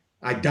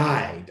 I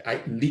died.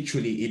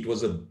 It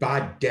was a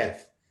bad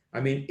death. I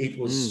mean, it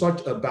was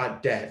such a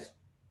bad death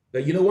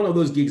that, one of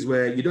those gigs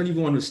where you don't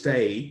even want to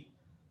stay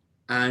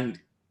and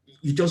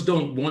you just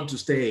don't want to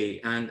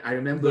stay. And I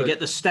remember You get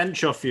the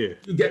stench off you.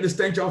 You get the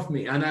stench off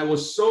me. And I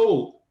was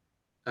so,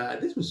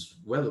 this was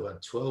well over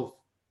 12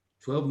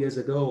 years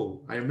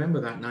ago. I remember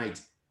that night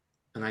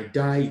and I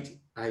died.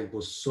 I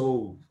was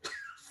so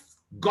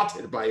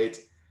gutted by it.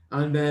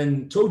 And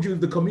then Toju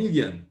the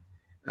comedian,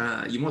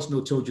 you must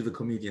know Toju the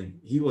comedian.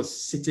 He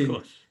was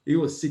sitting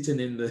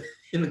in the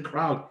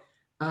crowd,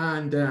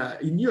 and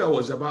he knew I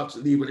was about to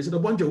leave. And he said,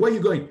 "Obonjo, where are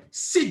you going?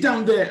 Sit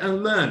down there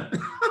and learn."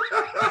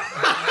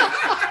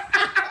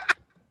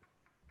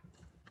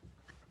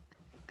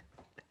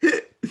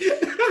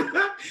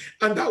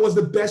 And that was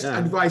the best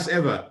advice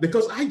ever,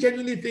 because I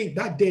genuinely think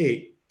that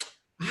day,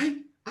 I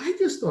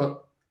just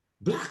thought,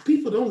 black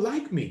people don't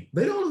like me.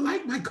 They don't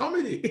like my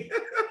comedy.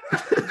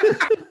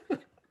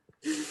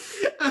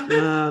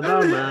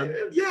 Man.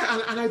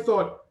 Yeah, and I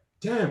thought,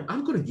 damn,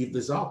 I'm gonna give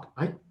this up.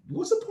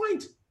 What's the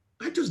point?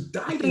 I just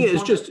died. I think it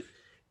was just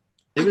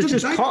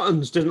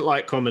Cottons didn't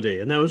like comedy,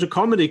 and there was a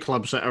comedy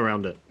club set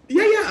around it.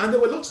 Yeah, and there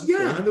were lots.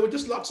 Yeah, and there were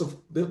just lots of.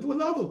 There were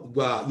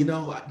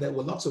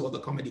lots of other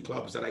comedy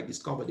clubs that I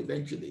discovered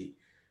eventually.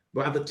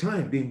 But at the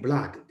time, being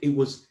black, it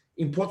was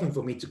important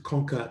for me to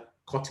conquer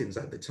Cottons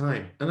at the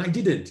time, and I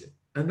didn't,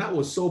 and that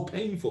was so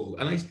painful.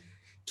 And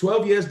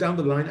 12 years down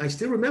the line, I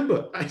still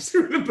remember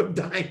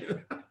dying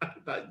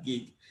at that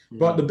gig.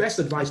 But the best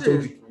advice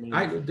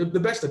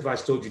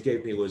Toju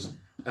gave me was,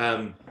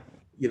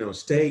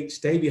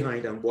 stay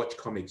behind and watch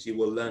comics. You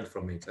will learn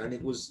from it. And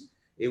it was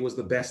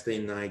the best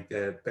thing,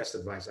 best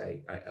advice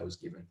I was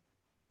given.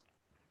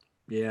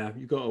 Yeah,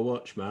 you got to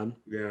watch, man.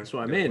 Yeah, that's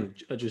what I mean.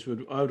 I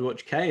would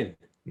watch Kane.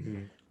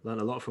 Learn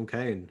a lot from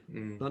Kane.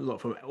 Learn a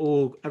lot from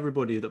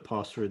everybody that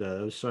passed through there.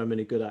 There was so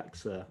many good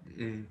acts there.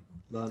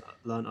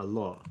 Learn a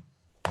lot.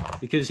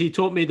 Because he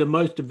taught me the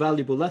most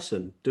valuable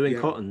lesson doing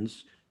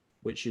Cottons,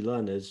 which you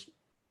learn is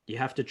you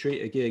have to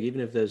treat a gig,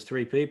 even if there's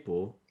 3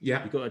 people.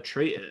 Yeah, you got to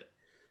treat it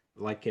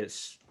like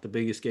it's the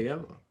biggest gig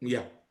ever.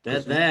 Yeah,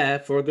 they're there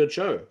for a good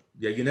show.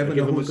 Yeah, you never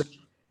know who's in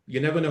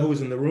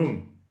the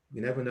room.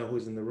 You never know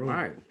who's in the room.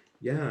 Right.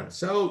 Yeah.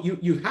 So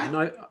you had.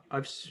 And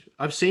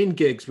I've seen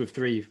gigs with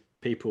 3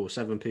 people,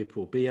 7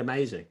 people, be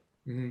amazing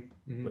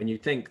when you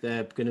think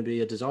they're going to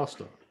be a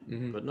disaster.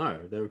 But no,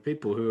 there are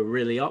people who are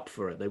really up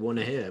for it. They want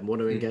to hear and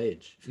want to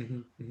engage.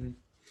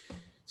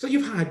 So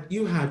you've had.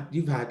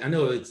 I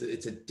know it's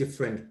a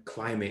different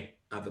climate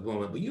at the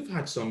moment, but you've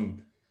had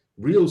some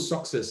real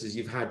successes.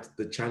 You've had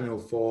the Channel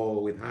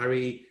 4 with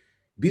Harry.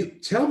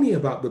 Tell me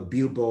about the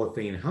Billboard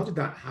thing. How did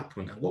that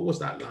happen? And what was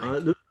that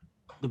like?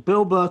 The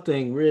Billboard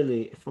thing,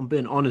 really, if I'm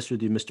being honest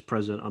with you, Mr.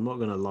 President, I'm not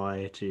going to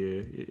lie to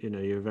you. You know,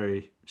 you're a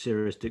very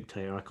serious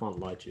dictator. I can't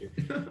lie to you.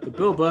 The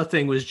Billboard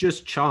thing was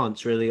just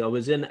chance, really. I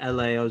was in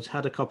LA.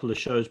 Had a couple of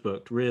shows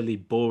booked, really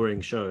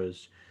boring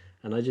shows.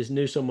 And I just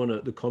knew someone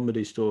at the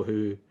Comedy Store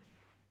who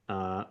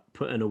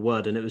put in a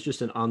word, and it was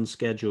just an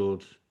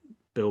unscheduled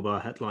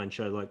Billboard headline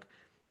show. Like,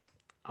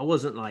 I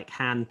wasn't like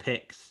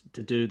handpicked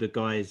to do the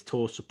guy's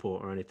tour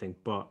support or anything,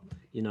 but,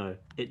 you know,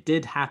 it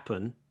did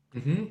happen.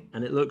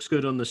 And it looks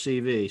good on the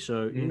CV.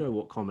 So you know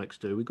what comics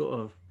do. We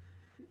got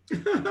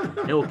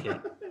to milk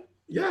it.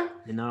 Yeah.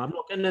 You know, I'm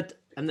not gonna.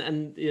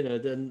 And you know,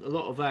 then a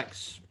lot of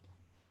acts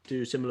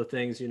do similar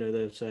things. You know,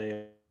 they'll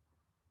say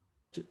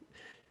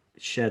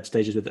shared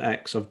stages with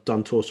X. I've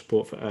done tour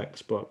support for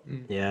X, but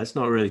yeah, it's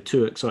not really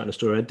too exciting a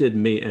story. I did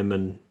meet him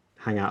and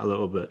hang out a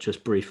little bit,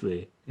 just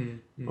briefly.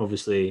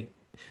 Obviously,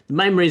 the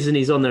main reason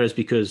he's on there is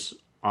because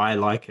I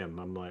like him.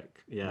 I'm like,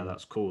 yeah,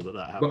 that's cool that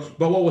happened.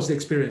 But what was the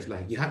experience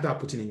like? You had the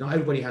opportunity. Not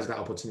everybody has that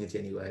opportunity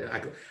anyway.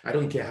 I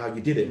don't care how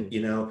you did it.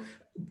 You know,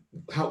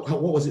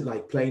 what was it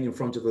like playing in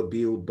front of a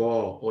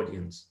Billboard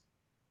audience?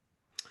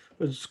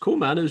 It was cool,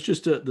 man. It was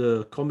just at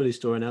the Comedy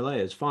Store in LA.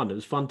 It's fun. It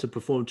was fun to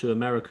perform to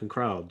American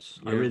crowds.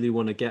 I really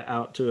want to get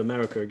out to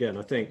America again.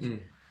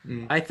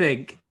 I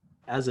think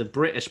as a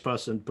British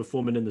person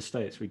performing in the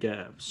States, we get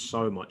it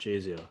so much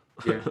easier.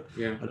 I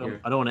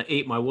don't want to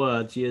eat my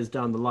words years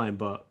down the line,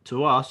 but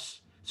to us,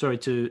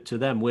 to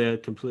them, we're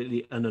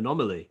completely an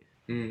anomaly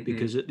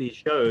because at these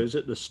shows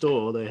at the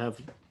store, they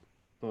have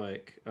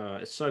like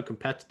it's so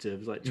competitive.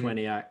 It's like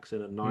 20 acts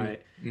in a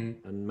night,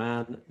 and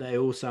man, they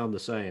all sound the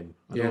same.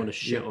 I don't want to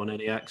shit on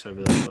any acts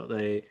over there, but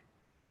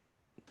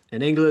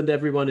in England,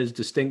 everyone is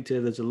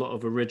distinctive. There's a lot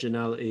of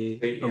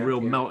originality, a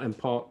real melting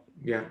pot.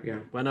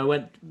 When I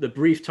went, the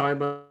brief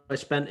time I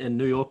spent in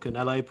New York and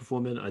LA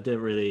performing, I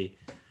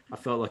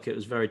felt like it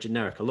was very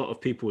generic. A lot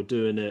of people were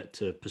doing it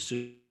to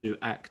pursue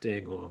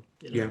acting or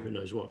who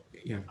knows what.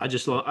 I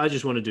just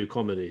want to do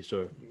comedy.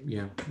 So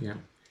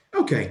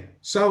Okay,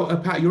 so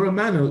you're a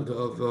man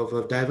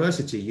of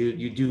diversity.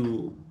 You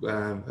do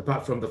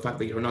apart from the fact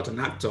that you're not an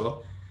actor,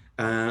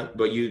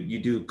 but you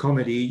do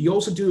comedy. You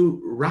also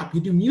do rap. You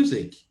do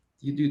music.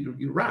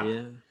 You rap.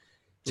 Yeah.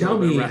 Tell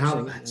me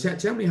how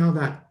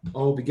that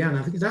all began.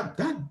 I think that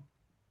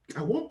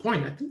at one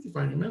point, I think if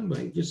I remember,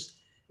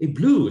 it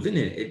blew, didn't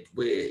it?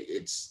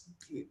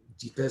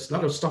 There's a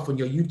lot of stuff on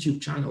your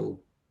YouTube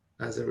channel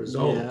as a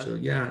result.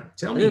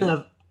 Tell me.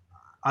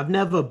 I've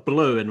never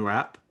blew in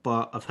rap,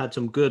 but I've had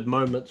some good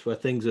moments where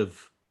things have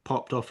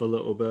popped off a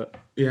little bit.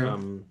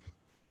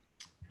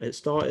 I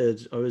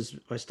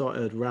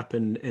started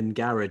rapping in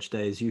garage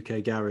days,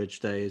 UK garage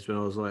days, when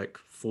I was like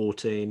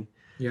 14.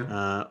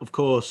 Of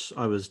course,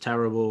 I was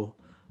terrible,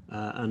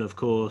 and of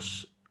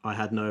course, I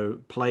had no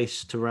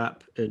place to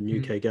rap in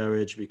UK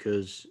garage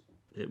because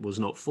it was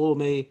not for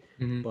me.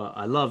 But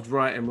I loved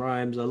writing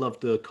rhymes. I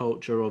loved the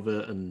culture of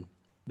it and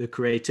the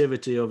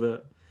creativity of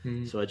it.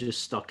 So I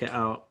just stuck it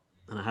out,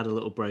 and I had a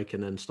little break,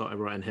 and then started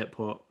writing hip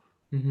hop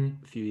a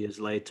few years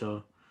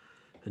later,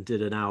 and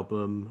did an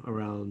album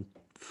around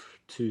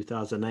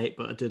 2008.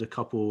 But I did a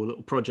couple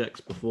little projects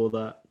before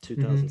that,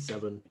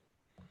 2007.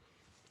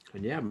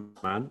 And yeah,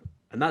 man.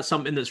 And that's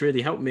something that's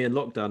really helped me in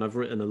lockdown. I've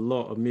written a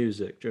lot of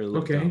music during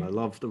lockdown.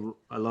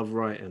 I love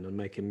writing and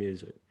making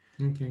music.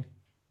 Okay.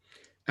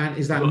 And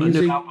is that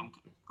music?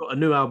 Got a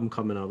new album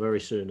coming out very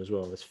soon as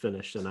well. It's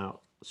finished and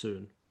out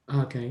soon.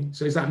 Okay.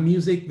 So is that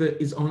music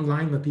that is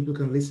online that people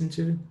can listen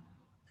to?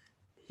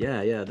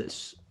 Yeah.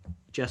 That's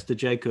Jester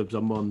Jacobs.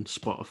 I'm on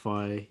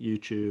Spotify,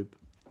 YouTube,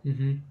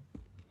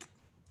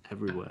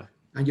 everywhere.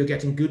 And you're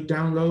getting good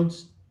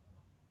downloads?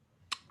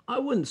 I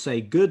wouldn't say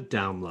good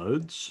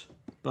downloads,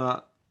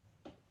 but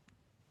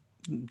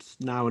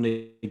now and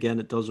again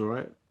it does all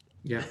right.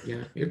 Yeah.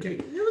 Okay.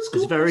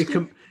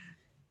 Cool.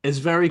 It's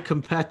very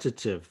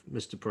competitive,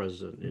 Mr.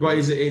 President. But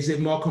is it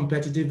more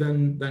competitive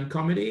than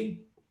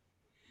comedy?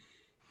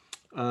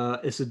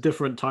 It's a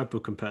different type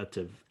of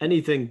competitive.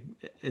 Anything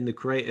in the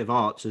creative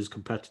arts is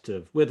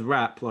competitive. With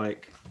rap,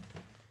 like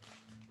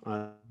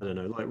I don't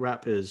know, like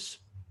rap is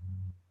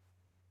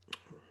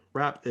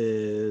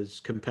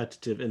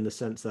competitive in the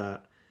sense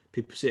that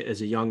people see it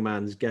as a young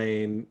man's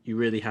game. You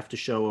really have to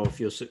show off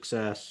your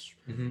success.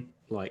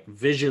 Like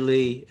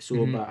visually, it's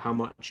all about how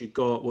much you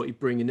got, what you're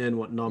bringing in,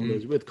 what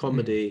numbers. With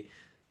comedy,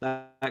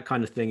 that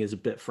kind of thing is a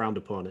bit frowned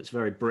upon. It's a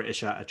very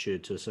British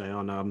attitude to say,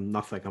 oh no, I'm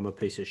nothing, I'm a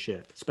piece of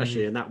shit.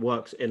 Especially, and that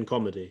works in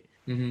comedy.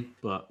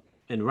 But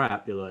in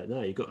rap, you're like,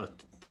 no, you got to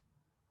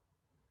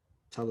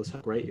tell us how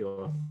great you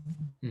are.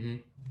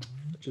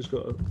 Just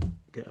got to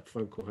get a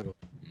phone call. Hang on.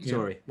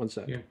 Sorry, one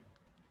sec.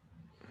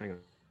 Hang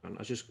on.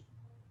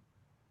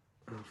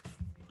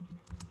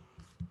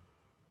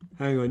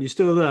 Hang on, you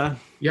still there?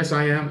 Yes,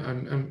 I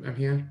am. I'm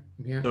here.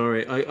 I'm here.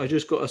 Sorry, I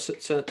just got a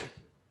set.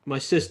 My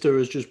sister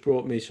has just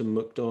brought me some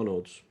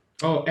McDonald's.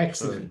 Oh,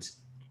 excellent,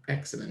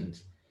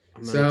 excellent.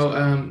 Amazing.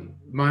 So,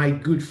 my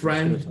good I'm just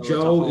friend gonna tell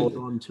her to hold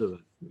Joe, on to it.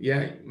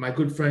 yeah, my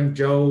good friend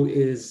Joe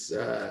is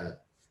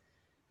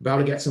about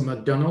to get some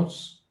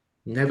McDonald's.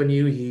 Never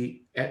knew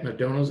he ate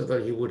McDonald's. I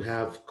thought he would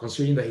have,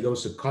 considering that he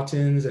goes to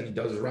Cottons and he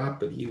does rap,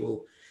 but he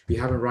will be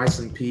having rice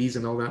and peas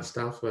and all that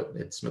stuff. But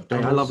it's Hey,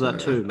 McDonald's. I love that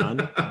too,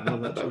 man. I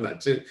love I that love too.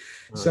 that too. Alright,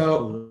 So,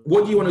 cool.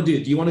 what do you want to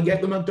do? Do you want to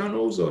get the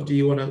McDonald's or do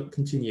you want to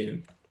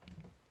continue?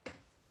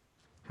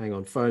 Hang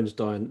on, phone's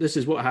dying. This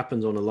is what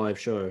happens on a live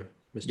show,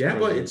 Mr. Yeah, but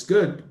President. it's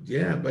good.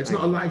 Yeah, but it's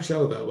not a live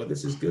show though. But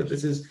this is good.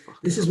 This is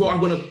what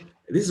I'm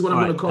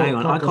gonna call. Hang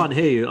on, I podcast. can't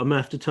hear you. I'm gonna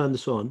have to turn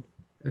this on.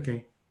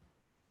 Okay.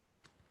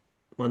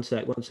 One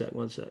sec.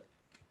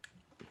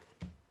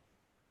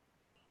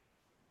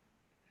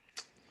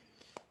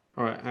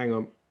 All right, hang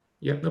on.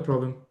 Yep, no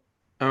problem.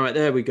 All right,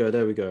 there we go.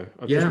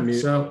 I've just Yeah.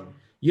 muted. So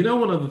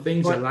one of the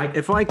things I like.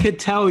 If I could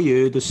tell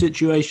you the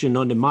situation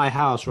under my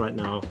house right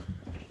now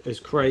is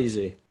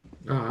crazy.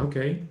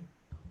 Okay.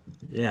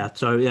 Yeah,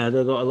 so yeah,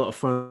 they've got a lot of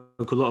phone,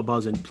 a lot of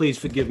buzzing. Please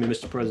forgive me,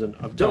 Mr. President.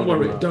 Don't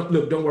worry.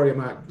 Don't worry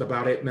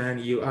about it, man.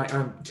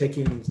 I'm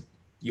taking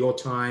your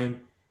time,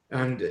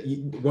 and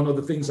one of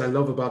the things I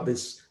love about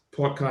this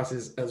podcast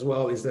is as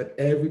well is that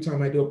every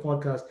time I do a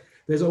podcast,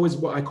 there's always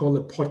what I call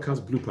a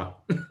podcast blooper.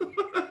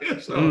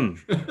 So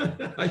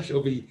I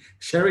shall be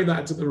sharing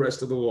that to the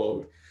rest of the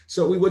world.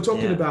 So we were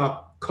talking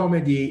about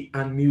comedy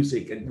and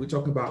music, and we're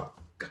talking about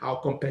how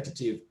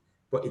competitive,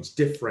 but it's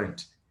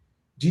different.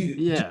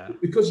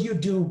 Because you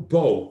do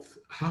both,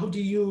 how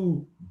do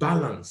you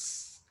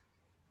balance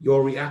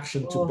your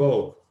reaction to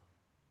both?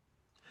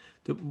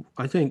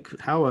 I think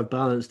how I've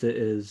balanced it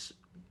is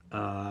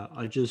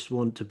I just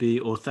want to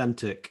be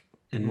authentic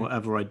in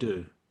whatever I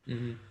do.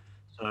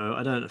 So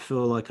I don't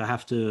feel like I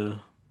have to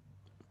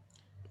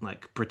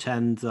like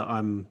pretend that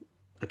I'm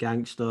a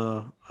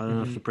gangster. I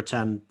don't have to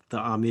pretend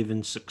that I'm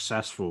even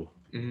successful.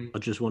 I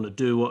just want to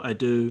do what I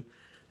do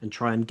and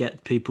try and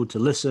get people to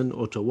listen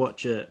or to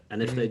watch it.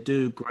 And if they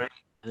do, great.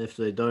 And if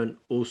they don't,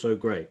 also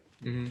great.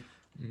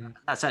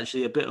 That's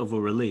actually a bit of a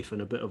relief and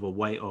a bit of a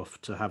weight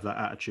off to have that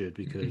attitude,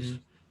 because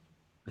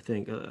I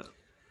think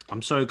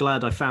I'm so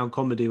glad I found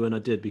comedy when I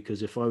did,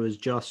 because if I was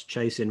just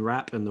chasing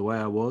rap in the way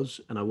I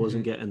was and I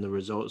wasn't getting the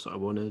results that I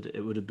wanted,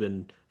 it would have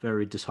been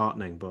very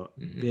disheartening. But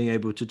being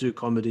able to do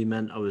comedy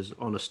meant I was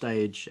on a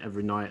stage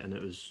every night, and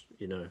it was,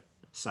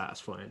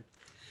 satisfying.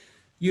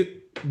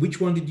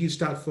 Which one did you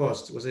start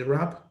first? Was it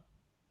rap?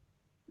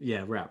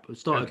 Yeah, rap. I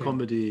started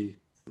comedy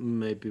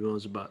maybe when I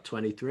was about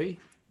 23.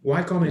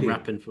 Why comedy?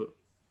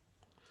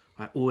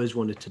 I always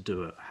wanted to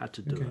do it. I had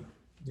to do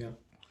it.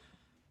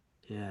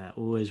 Yeah,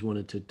 always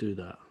wanted to do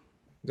that.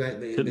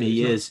 Took me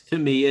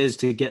years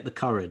to get the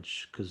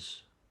courage,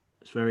 because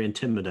it's very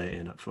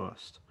intimidating at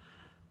first.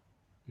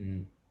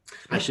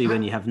 Especially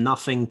when you have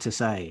nothing to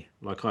say.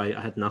 Like I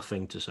had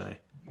nothing to say.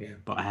 Yeah.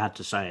 But I had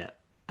to say it.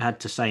 I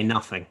had to say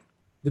nothing.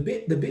 The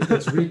bit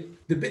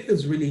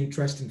that's really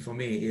interesting for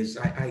me is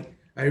I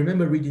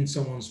remember reading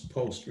someone's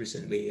post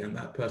recently, and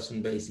that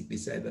person basically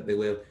said that they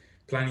were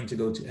planning to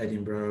go to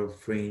Edinburgh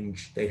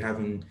Fringe. They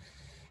haven't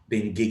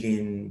been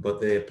gigging,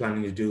 but they're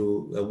planning to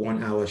do a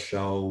 1 hour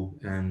show,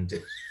 and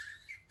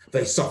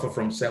they suffer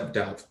from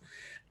self-doubt.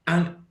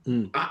 And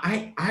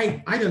I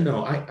don't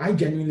know. I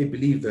genuinely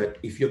believe that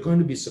if you're going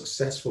to be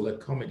successful at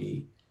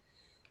comedy,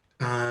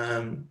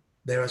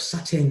 there are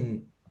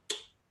certain,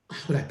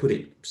 how would I put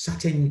it,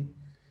 certain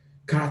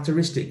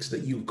characteristics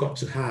that you've got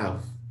to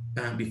have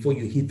before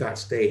you hit that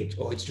stage,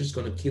 or it's just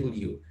going to kill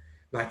you.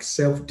 Like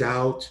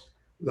self-doubt,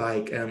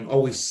 like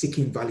always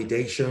seeking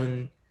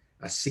validation,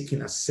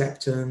 seeking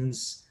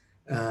acceptance.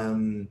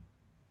 The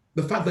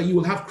fact that you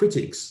will have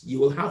critics, you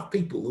will have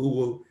people who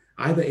will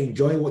either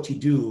enjoy what you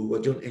do or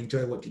don't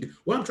enjoy what you do.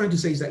 What I'm trying to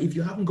say is that if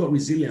you haven't got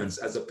resilience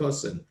as a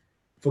person,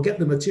 forget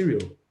the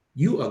material.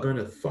 You are going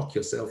to fuck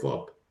yourself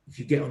up if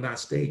you get on that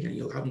stage and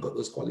you haven't got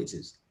those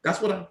qualities.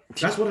 That's what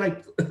I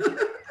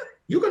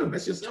you're going to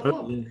mess yourself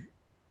up.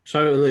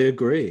 Totally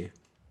agree.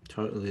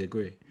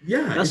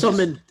 Yeah. That's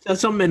something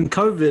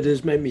COVID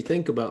has made me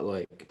think about.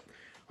 Like,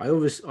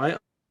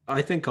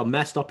 I think I'm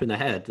messed up in the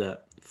head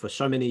that for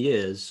so many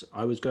years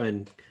I was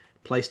going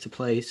place to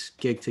place,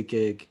 gig to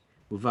gig,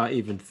 without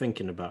even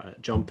thinking about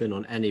it, jumping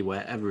on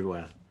anywhere,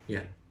 everywhere.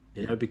 Yeah.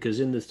 Because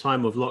in this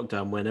time of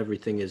lockdown, when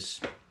everything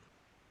is,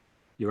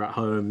 you're at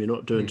home, you're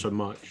not doing so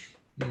much.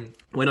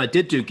 When I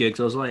did do gigs,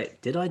 I was like,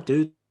 did I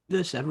do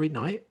this every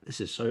night?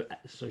 This is so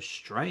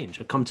strange.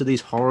 I come to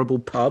these horrible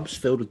pubs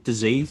filled with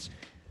disease.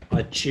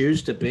 I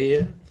choose to be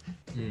here.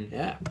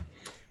 Yeah.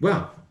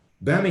 Well,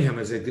 Birmingham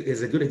is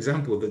a good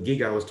example of the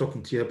gig I was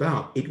talking to you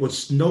about. It was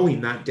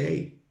snowing that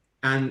day,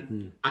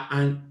 and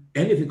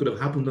anything could have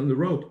happened on the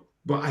road.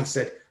 But I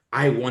said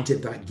I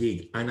wanted that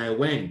gig, and I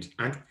went.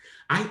 And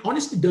I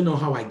honestly don't know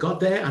how I got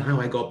there and how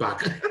I got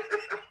back.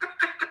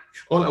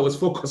 All I was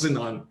focusing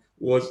on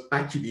was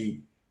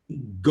actually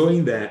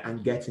going there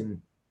and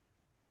getting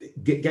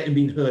getting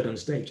being heard on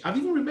stage. I've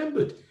even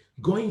remembered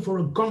going for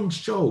a gong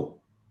show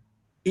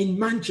in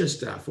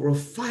Manchester for a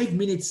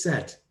 5-minute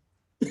set.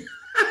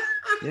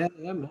 Yeah,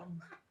 yeah,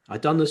 man.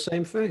 I'd done the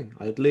same thing.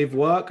 I'd leave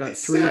work at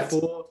three, Set.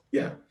 four,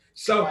 Yeah.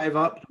 So drive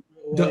up,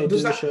 away, does do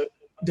the that show.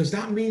 does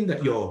that mean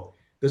that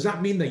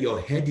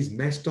your head is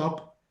messed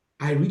up?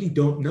 I really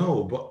don't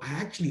know, but I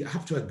actually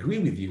have to agree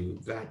with you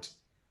that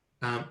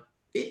um,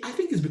 I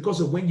think it's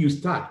because of when you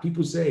start.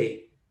 People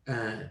say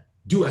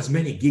do as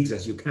many gigs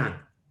as you can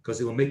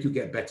because it will make you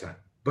get better.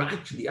 But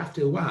actually,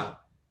 after a while,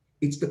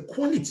 it's the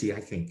quality, I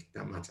think,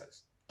 that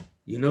matters.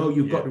 You've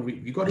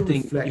Yeah. got I to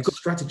think reflect,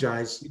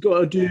 strategize. you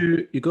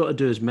got to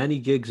do as many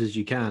gigs as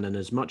you can and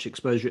as much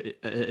exposure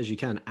as you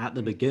can at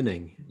the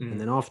beginning. And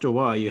then after a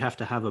while, you have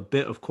to have a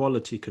bit of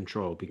quality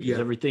control because Yeah.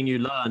 everything you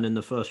learn in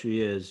the first few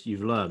years,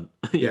 you've learned.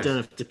 You Yes. don't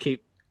have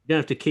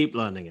to keep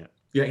learning it.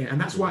 Yeah, and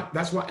that's why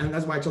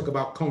I talk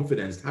about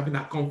confidence, having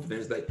that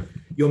confidence that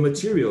your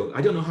material.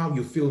 I don't know how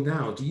you feel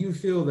now. Do you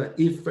feel that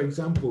if, for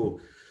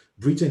example,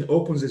 Britain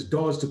opens its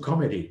doors to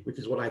comedy, which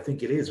is what I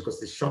think it is, because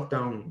they shut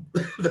down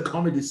the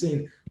comedy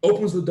scene,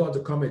 opens the door to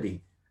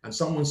comedy, and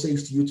someone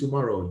says to you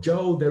tomorrow,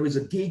 Joe, there is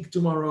a gig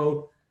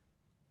tomorrow,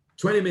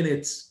 20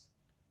 minutes.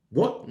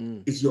 What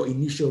is your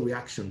initial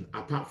reaction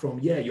apart from,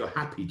 yeah, you're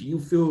happy? Do you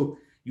feel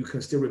you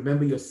can still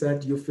remember your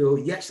set? Do you feel,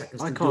 yes, I can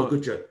still do a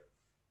good job?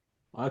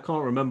 I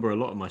can't remember a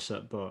lot of my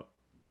set, but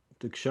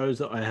the shows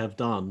that I have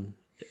done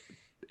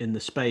in the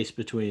space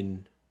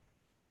between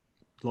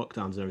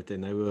lockdowns and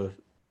everything, they were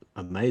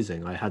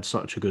amazing. I had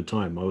such a good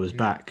time. I was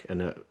back,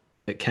 and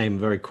it came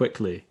very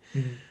quickly.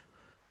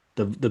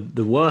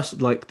 The worst,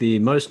 like the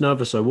most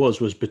nervous I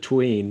was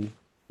between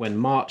when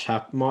March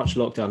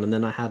lockdown, and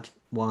then I had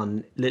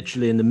one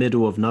literally in the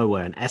middle of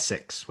nowhere in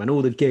Essex when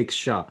all the gigs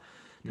shut.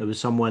 There was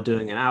somewhere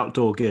doing an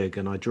outdoor gig,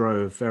 and I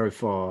drove very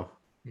far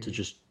to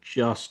just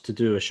to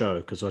do a show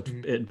because it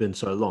had been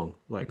so long,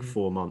 like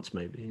 4 months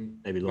maybe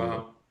longer.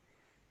 Wow.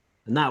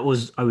 And I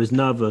was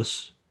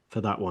nervous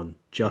for that one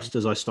just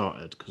as I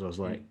started because I was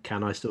like,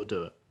 can I still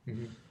do it?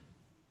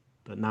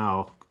 But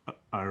now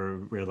I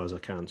realize I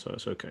can, so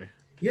it's okay.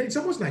 Yeah, it's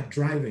almost like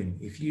driving.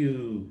 If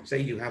you say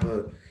you have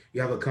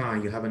a car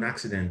and you have an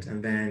accident,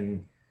 and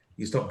then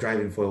you stop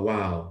driving for a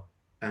while,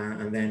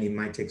 and then it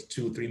might take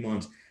 2 or 3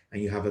 months,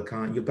 and you have a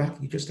car, and you're back,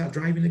 you just start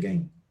driving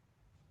again.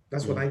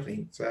 That's what I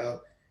think.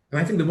 So, and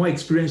I think the more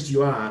experienced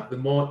you are, the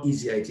more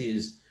easier it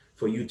is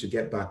for you to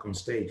get back on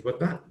stage. But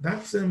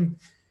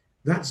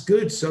that's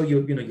good. So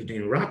you're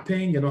doing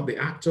rapping. You're not the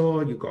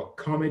actor. You've got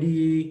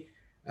comedy.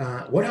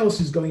 What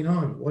else is going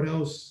on? What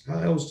else? How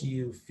else do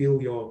you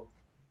fill your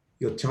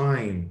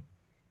time?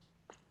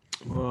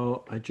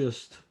 Well, I'm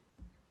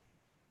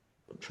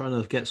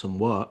trying to get some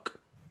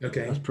work.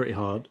 Okay. That's pretty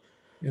hard.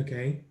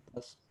 Okay.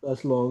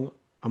 That's long.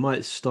 I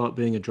might start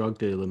being a drug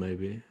dealer,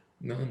 maybe.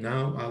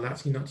 No, I'll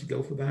ask you not to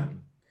go for that.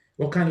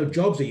 What kind of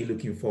jobs are you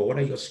looking for? What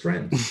are your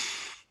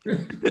strengths?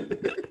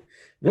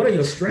 What are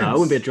your strengths? No, I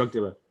wouldn't be a drug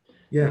dealer.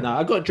 Yeah. No,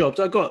 I got jobs.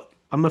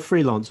 I'm a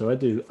freelancer.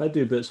 I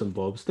do bits and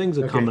bobs. Things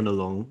are coming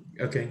along.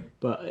 Okay.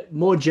 But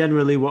more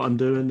generally, what I'm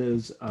doing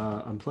is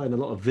I'm playing a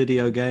lot of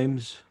video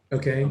games.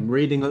 Okay. I'm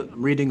reading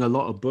a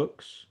lot of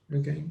books.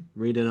 Okay.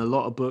 Reading a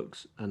lot of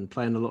books and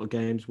playing a lot of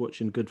games,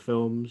 watching good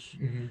films,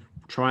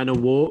 trying to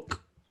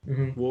walk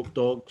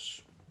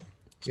dogs.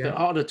 It's a bit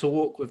harder to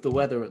walk with the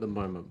weather at the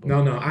moment. But...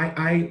 No.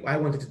 I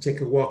wanted to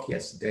take a walk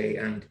yesterday,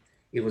 and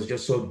it was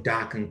just so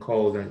dark and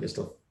cold, and I just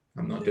thought,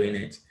 I'm not doing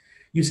it.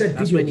 You said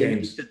That's video when you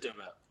games. need to do it.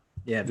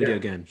 Yeah, video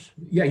games.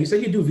 Yeah, you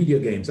said you do video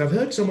games. I've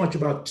heard so much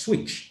about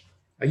Twitch.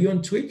 Are you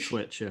on Twitch?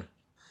 Twitch, yeah.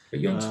 Are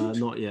you on Twitch?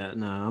 Not yet.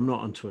 No, I'm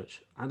not on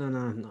Twitch. I don't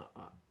know. No,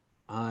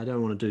 I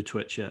don't want to do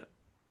Twitch yet.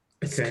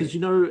 Okay. Because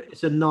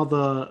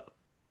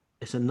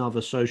it's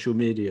another social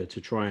media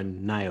to try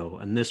and nail,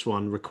 and this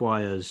one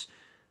requires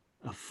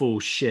a full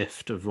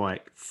shift of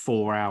like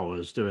 4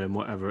 hours doing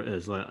whatever it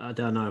is. Like, I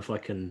don't know if I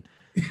can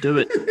do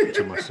it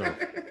to myself.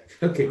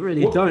 Okay. I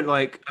really don't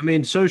like. I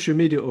mean, social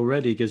media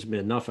already gives me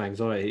enough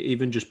anxiety.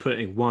 Even just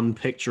putting one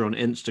picture on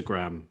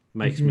Instagram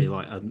makes me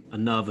like a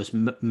nervous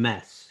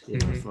mess,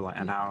 for like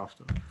an hour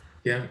after.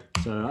 Yeah.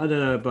 So I don't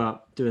know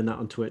about doing that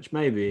on Twitch.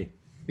 Maybe.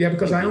 Yeah,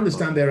 because I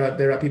understand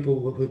there are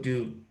people who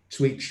do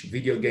Twitch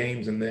video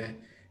games, and they're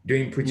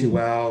doing pretty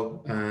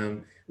well.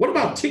 What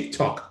about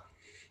TikTok?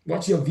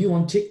 What's your view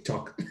on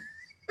TikTok?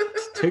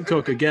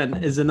 TikTok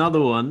again is another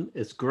one.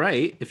 It's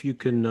great if you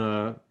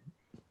can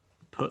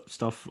put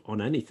stuff on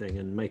anything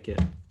and make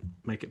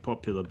it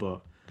popular.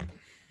 But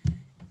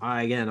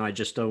I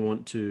just don't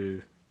want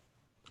to.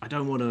 I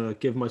don't want to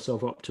give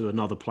myself up to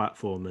another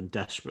platform and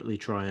desperately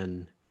try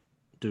and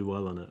do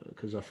well on it,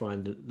 because I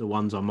find that the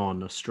ones I'm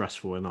on are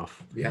stressful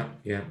enough. Yeah.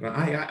 Well,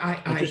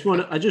 I just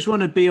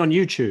want to be on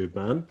YouTube,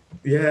 man.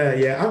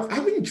 Yeah.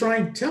 I've been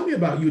trying. Tell me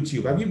about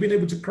YouTube. Have you been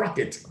able to crack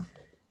it?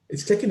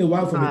 It's taken a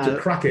while for me to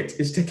crack it.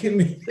 It's taken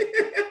me.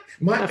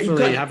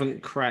 Definitely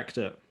haven't cracked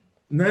it.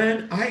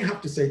 Man, I have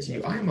to say to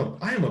you, I am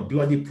a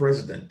bloody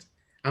president,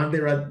 and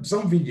there are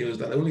some videos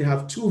that only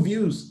have 2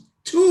 views.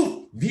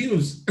 2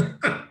 views.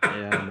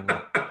 Yeah,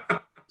 man.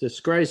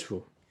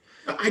 Disgraceful.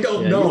 I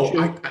don't Yeah, know.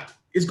 YouTube.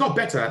 It's got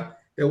better.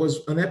 There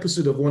was an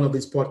episode of one of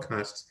these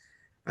podcasts.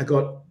 I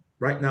got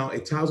right now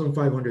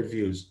 1,500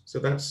 views. So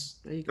There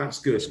you go. that's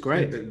good. That's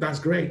great. That's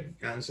great.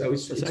 And so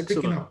That's it's picking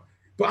excellent. up.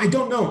 But I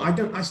don't know.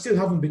 I still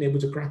haven't been able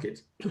to crack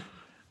it.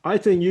 I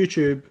think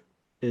YouTube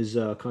is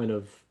kind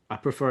of, I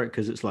prefer it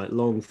because it's like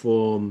long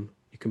form.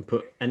 You can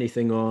put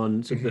anything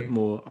on. It's a bit Hmm.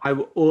 more.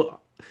 Or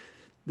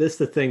this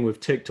the thing with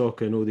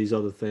TikTok and all these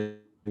other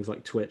things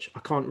like Twitch. I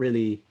can't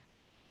really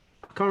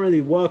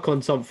work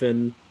on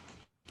something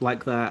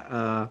like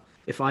that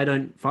if I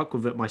don't fuck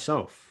with it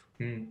myself.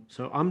 Mm.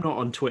 So I'm not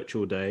on Twitch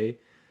all day.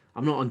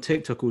 I'm not on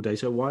TikTok all day.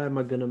 So why am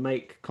I going to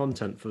make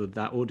content for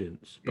that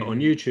audience? But on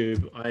Hmm.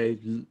 YouTube,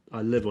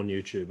 I live on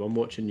YouTube. I'm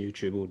watching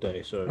YouTube all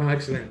day. So Oh,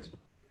 excellent.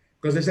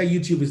 Because they say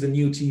YouTube is the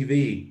new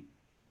TV.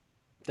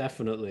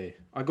 definitely,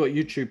 I got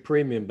YouTube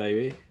Premium,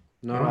 baby.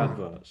 No Ah,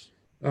 adverts.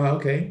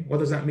 okay. What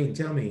does that mean?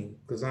 Tell me.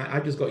 Because I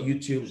just got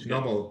YouTube Just get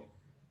normal.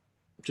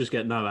 just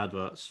get no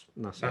adverts.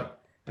 And that's Uh, it.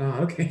 And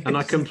okay.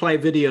 I can play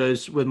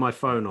videos with my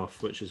phone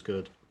off, which is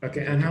good.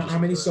 Okay. I And can how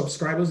just many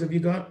subscribers have you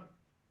got?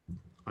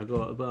 I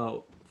got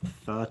about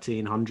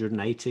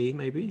 1,380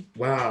 maybe.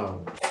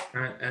 Wow.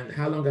 And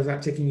how long has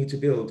that taken you to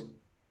build?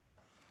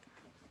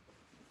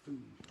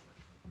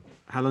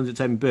 How long did it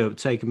take me to build?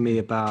 It's taken me Mm.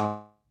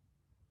 about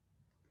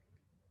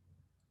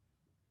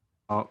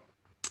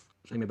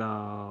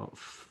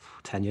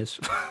 10 years.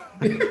 I've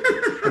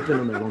been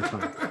on there a long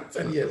time.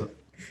 10 years.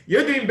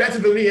 You're doing better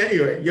than me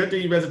anyway. You're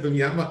doing better than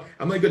me. I'm not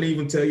going to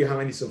even tell you how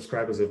many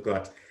subscribers I've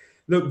got.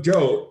 Look,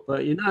 Joe.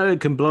 But it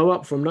can blow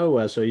up from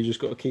nowhere, so you just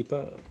got to keep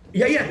at it.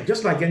 Yeah.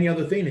 Just like any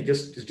other thing,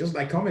 it's just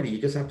like comedy. You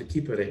just have to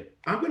keep at it.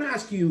 I'm going to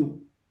ask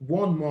you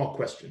one more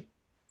question,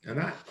 and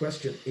that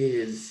question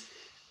is,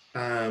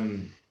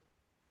 um,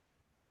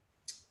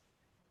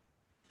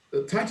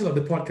 the title of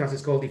the podcast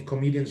is called "If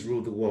Comedians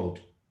Rule the World."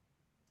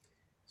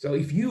 So,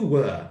 if you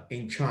were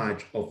in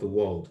charge of the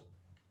world,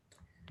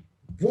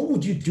 what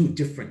would you do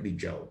differently,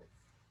 Joe?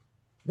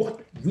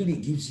 What really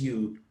gives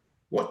you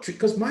what?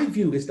 Because my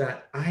view is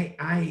that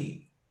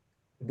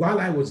while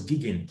I was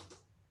gigging,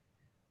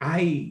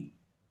 I,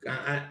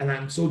 and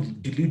I'm so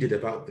deluded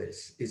about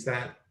this, is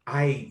that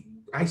I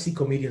see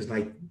comedians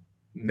like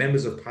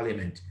members of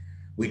parliament.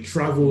 We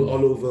travel Mm,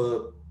 all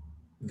over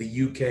the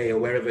UK or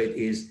wherever it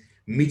is,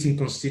 meeting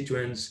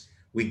constituents.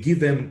 We give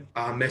them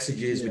our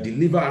messages. We yeah.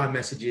 deliver our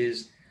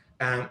messages.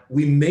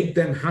 We make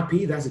them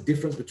happy. That's the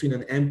difference between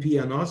an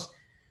MP and us.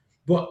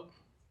 But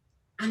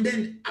and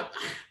then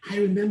I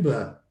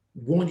remember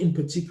one in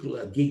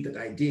particular gig that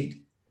I did,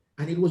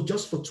 and it was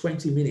just for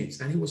 20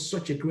 minutes, and it was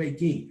such a great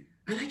gig.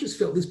 And I just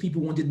felt these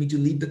people wanted me to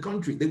leave the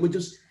country. They were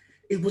just,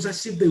 it was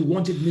as if they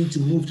wanted me to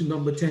move to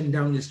number 10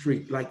 down the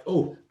street, like,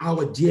 oh,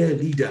 our dear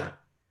leader.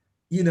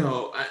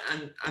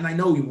 And I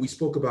know we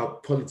spoke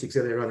about politics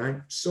earlier on.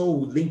 I'm so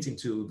linked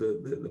into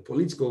the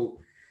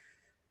political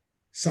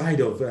side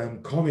of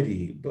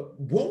comedy. But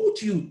what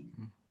would you,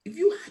 if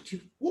you had to,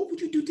 what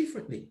would you do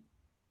differently?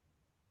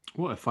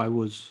 What if I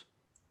was?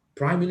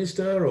 Prime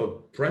minister or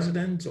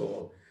president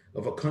or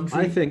of a I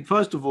country? think,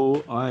 first of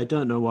all, I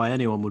don't know why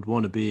anyone would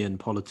want to be in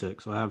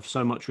politics. I have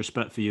so much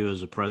respect for you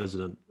as a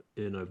president,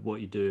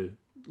 what you do,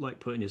 like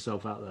putting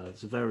yourself out there.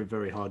 It's a very,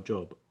 very hard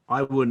job.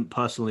 I wouldn't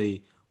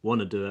personally want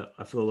to do it.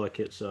 I feel like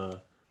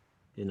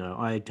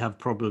I'd have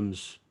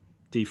problems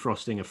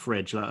defrosting a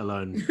fridge, let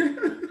alone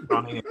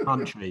running a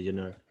country.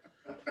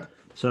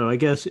 So I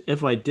guess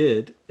if I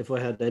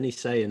had any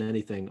say in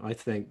anything, I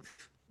think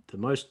the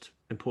most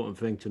important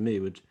thing to me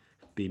would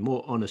be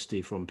more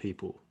honesty from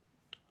people.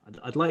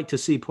 I'd like to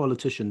see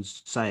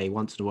politicians say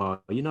once in a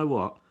while, you know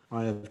what,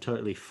 I have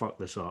totally fucked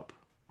this up.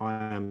 I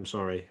am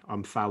sorry.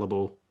 I'm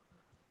fallible.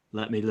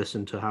 Let me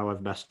listen to how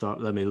I've messed up.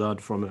 Let me learn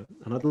from it.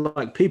 And I'd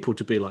like people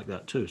to be like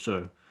that too.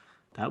 So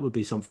that would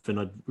be something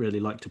I'd really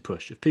like to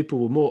push. If people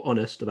were more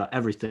honest about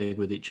everything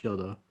with each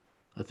other,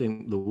 I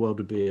think the world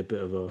would be a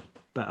bit of a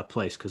better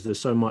place because there's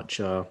so much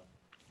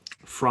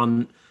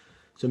front.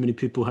 So many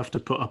people have to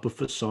put up a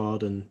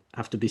facade and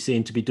have to be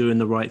seen to be doing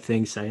the right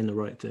thing, saying the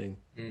right thing.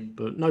 Mm,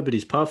 But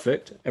nobody's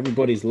perfect.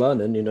 Everybody's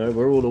learning.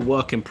 We're all a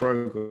work in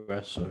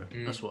progress. So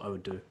that's mm, what I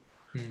would do.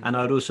 mm. And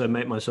I'd also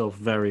make myself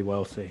very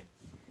wealthy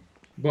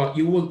But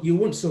you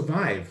won't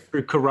survive.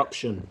 through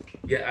corruption.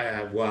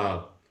 Yeah,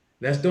 wow.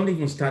 Let's don't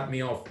even start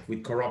me off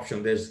with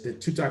corruption. There's the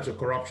two types of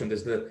corruption.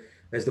 There's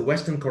the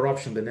Western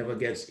corruption that never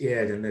gets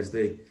aired, and there's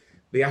the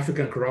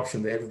African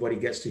corruption that everybody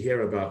gets to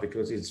hear about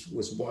because it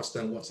was worse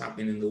than what's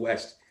happening in the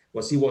West.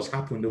 Well, see what's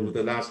happened over Mm.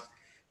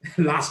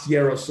 the last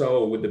year or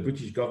so with the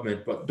British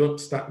government. But don't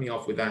start me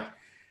off with that.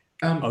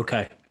 Um,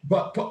 Okay.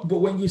 but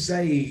when you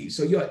say,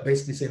 so you're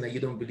basically saying that you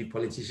don't believe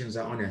politicians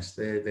are honest,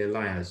 they're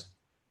liars.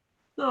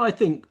 No, I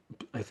think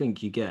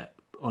you get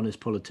honest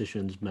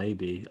politicians.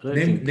 Maybe I don't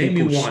Name think name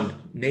me people. one.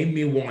 Name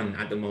me one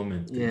at the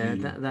moment that Yeah,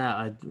 you. that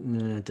I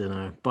don't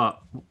know.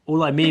 But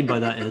all I mean by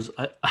that is,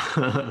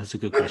 that's a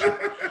good question.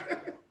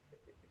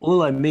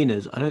 All I mean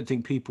is, I don't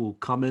think people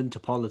come into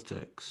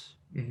politics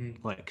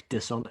Mhm. like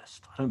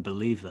dishonest. I don't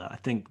believe that. I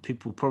think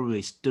people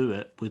probably do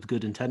it with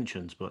good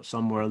intentions, but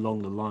somewhere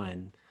along the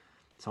line,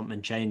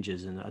 something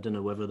changes, and I don't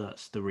know whether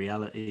that's the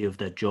reality of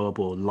their job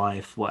or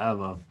life,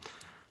 whatever.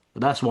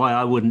 But that's why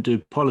I wouldn't do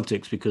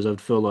politics, because I'd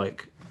feel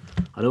like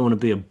I don't want to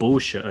be a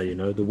bullshitter. You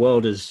know, the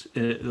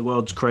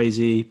world's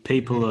crazy.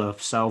 People are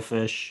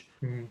selfish.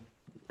 Mhm.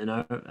 You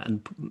know,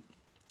 and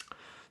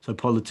so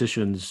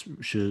politicians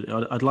should.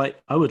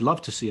 I would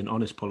love to see an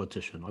honest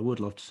politician. I would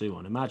love to see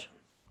one. Imagine.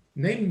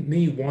 Name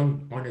me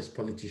one honest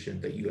politician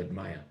that you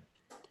admire.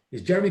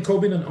 Is Jeremy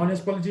Corbyn an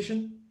honest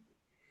politician?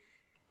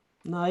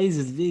 No, he's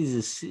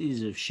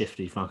a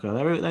shifty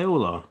fucker. They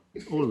all are.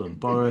 All of them.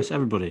 Boris,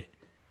 everybody.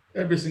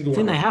 Every single I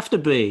one think of they them. have to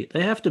be.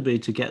 They have to be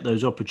to get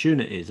those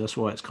opportunities. That's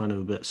why it's kind of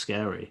a bit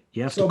scary.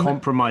 You have to So,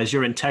 compromise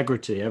your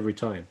integrity every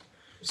time.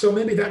 so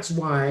maybe that's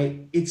why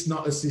it's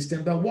not a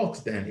system that works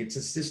then. It's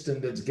a system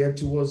that's geared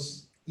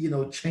towards,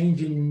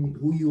 changing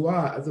who you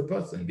are as a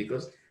person,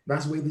 because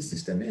that's where the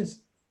system is.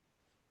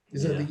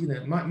 Is that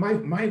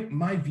Yeah.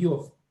 my view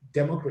of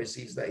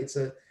democracy is that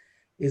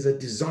it's a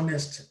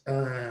dishonest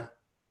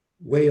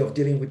way of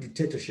dealing with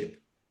dictatorship.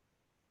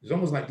 It's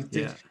almost like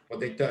dictatorship,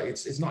 but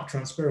it's not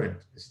transparent.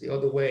 It's the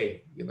other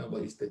way,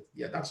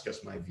 But that's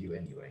just my view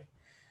anyway.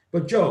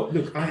 But Joe,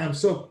 look, I'm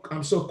so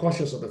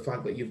cautious of the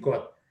fact that you've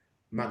got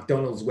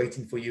McDonald's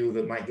waiting for you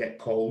that might get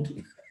cold.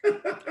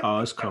 Oh,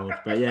 it's cold,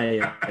 but yeah.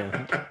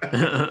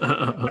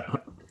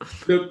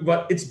 Look,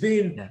 but it's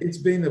been Yeah. it's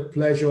been a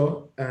pleasure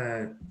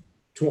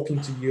talking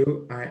to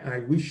you. I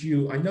wish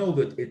you. I know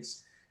that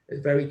it's a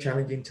very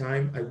challenging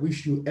time. I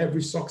wish you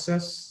every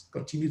success,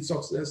 continued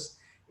success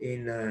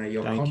in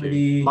your Thank you.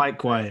 comedy,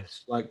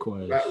 Likewise.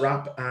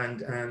 rap,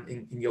 and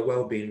in your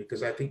well-being,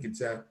 because I think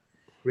it's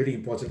really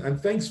important. And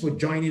thanks for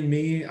joining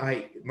me.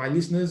 My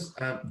listeners,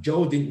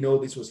 Joe didn't know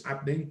this was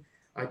happening.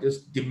 I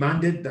just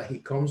demanded that he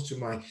comes to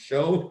my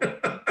show.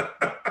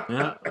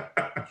 Yeah,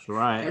 that's I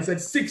right. said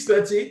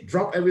 6:30,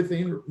 drop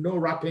everything, no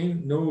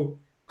rapping, no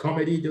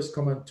comedy, just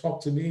come and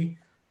talk to me.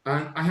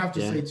 And I have to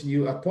Yeah. say to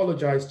you,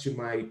 apologize to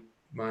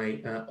my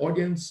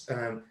audience.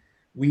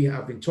 We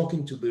have been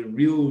talking to the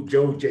real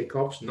Joe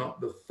Jacobs, not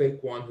the fake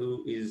one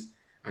who is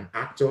an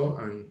actor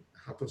and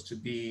happens to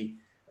be,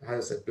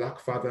 has a black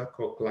father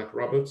called Clark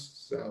Roberts.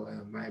 So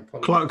my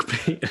apologies. Clark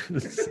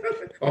Peters.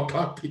 Or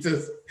Clark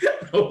Peters,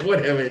 or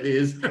whatever it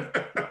is.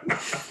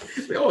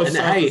 They all And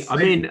sound the hey, I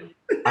same. mean,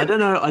 I don't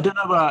know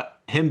about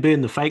him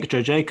being the fake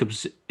Joe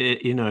Jacobs.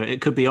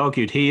 It could be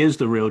argued he is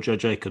the real Joe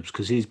Jacobs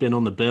because he's been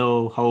on the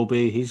bill,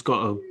 Holby. He's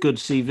got a good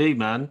CV,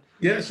 man.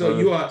 Yeah, so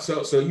you are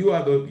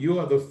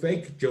the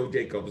fake Joe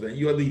Jacobs, and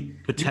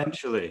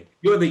Potentially,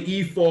 you're the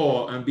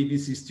E4 and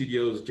BBC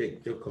Studios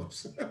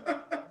Jacobs.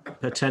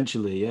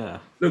 potentially, yeah.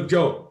 Look,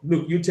 Joe,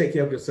 you take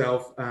care of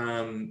yourself,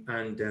 and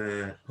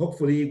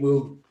hopefully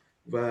we'll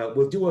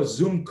do a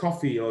Zoom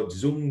coffee or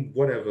Zoom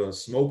whatever,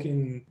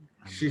 smoking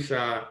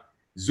shisha,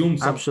 Zoom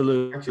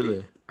something.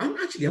 Absolutely. I'm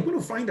going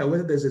to find out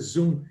whether there's a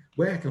Zoom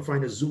where I can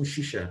find a Zoom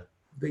shisha.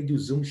 They do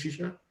Zoom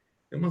shisha.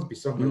 There must be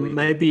somewhere.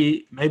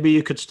 Maybe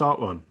you could start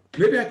one.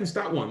 Maybe I can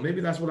start one.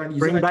 Maybe that's what I need.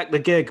 Bring back the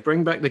gig.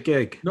 Bring back the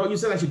gig. No, you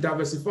said I should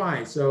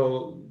diversify.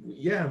 So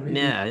yeah, maybe,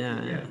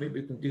 Yeah.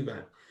 maybe we can do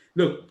that.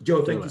 Look,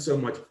 Joe, thank you so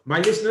much. My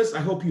listeners, I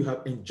hope you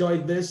have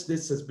enjoyed this.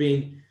 This has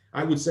been,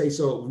 I would say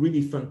so,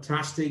 really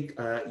fantastic.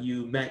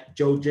 You met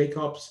Joe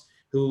Jacobs,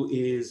 who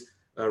is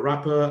a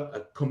rapper,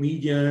 a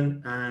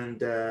comedian, and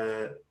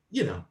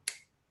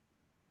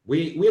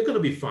we're going to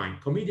be fine.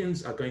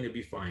 Comedians are going to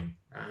be fine.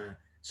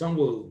 Some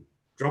will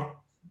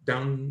drop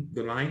down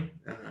the line.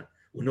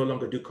 Will no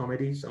longer do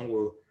comedy. Some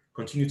will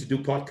continue to do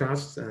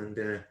podcasts.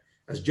 And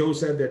as Joe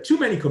said, there are too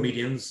many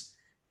comedians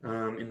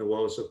in the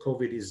world. So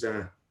COVID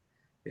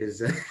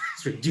is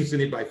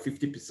reducing it by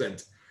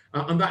 50%.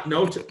 On that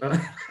note,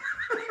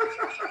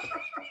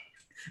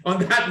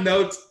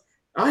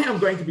 I am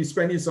going to be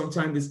spending some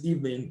time this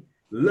evening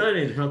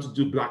learning how to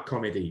do black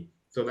comedy.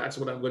 So that's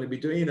what I'm going to be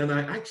doing. And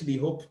I actually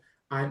hope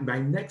my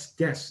next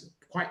guest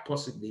quite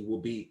possibly will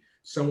be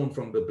someone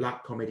from the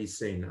black comedy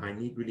scene. I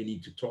really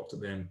need to talk to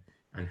them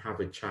and have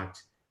a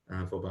chat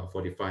for about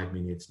 45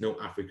 minutes. No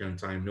African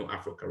time, no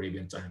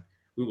Afro-Caribbean time.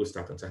 We will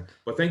start on time.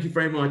 But thank you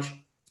very much.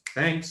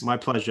 Thanks. My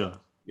pleasure.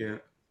 Yeah.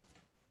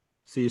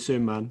 See you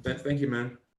soon, man. Thank you, man.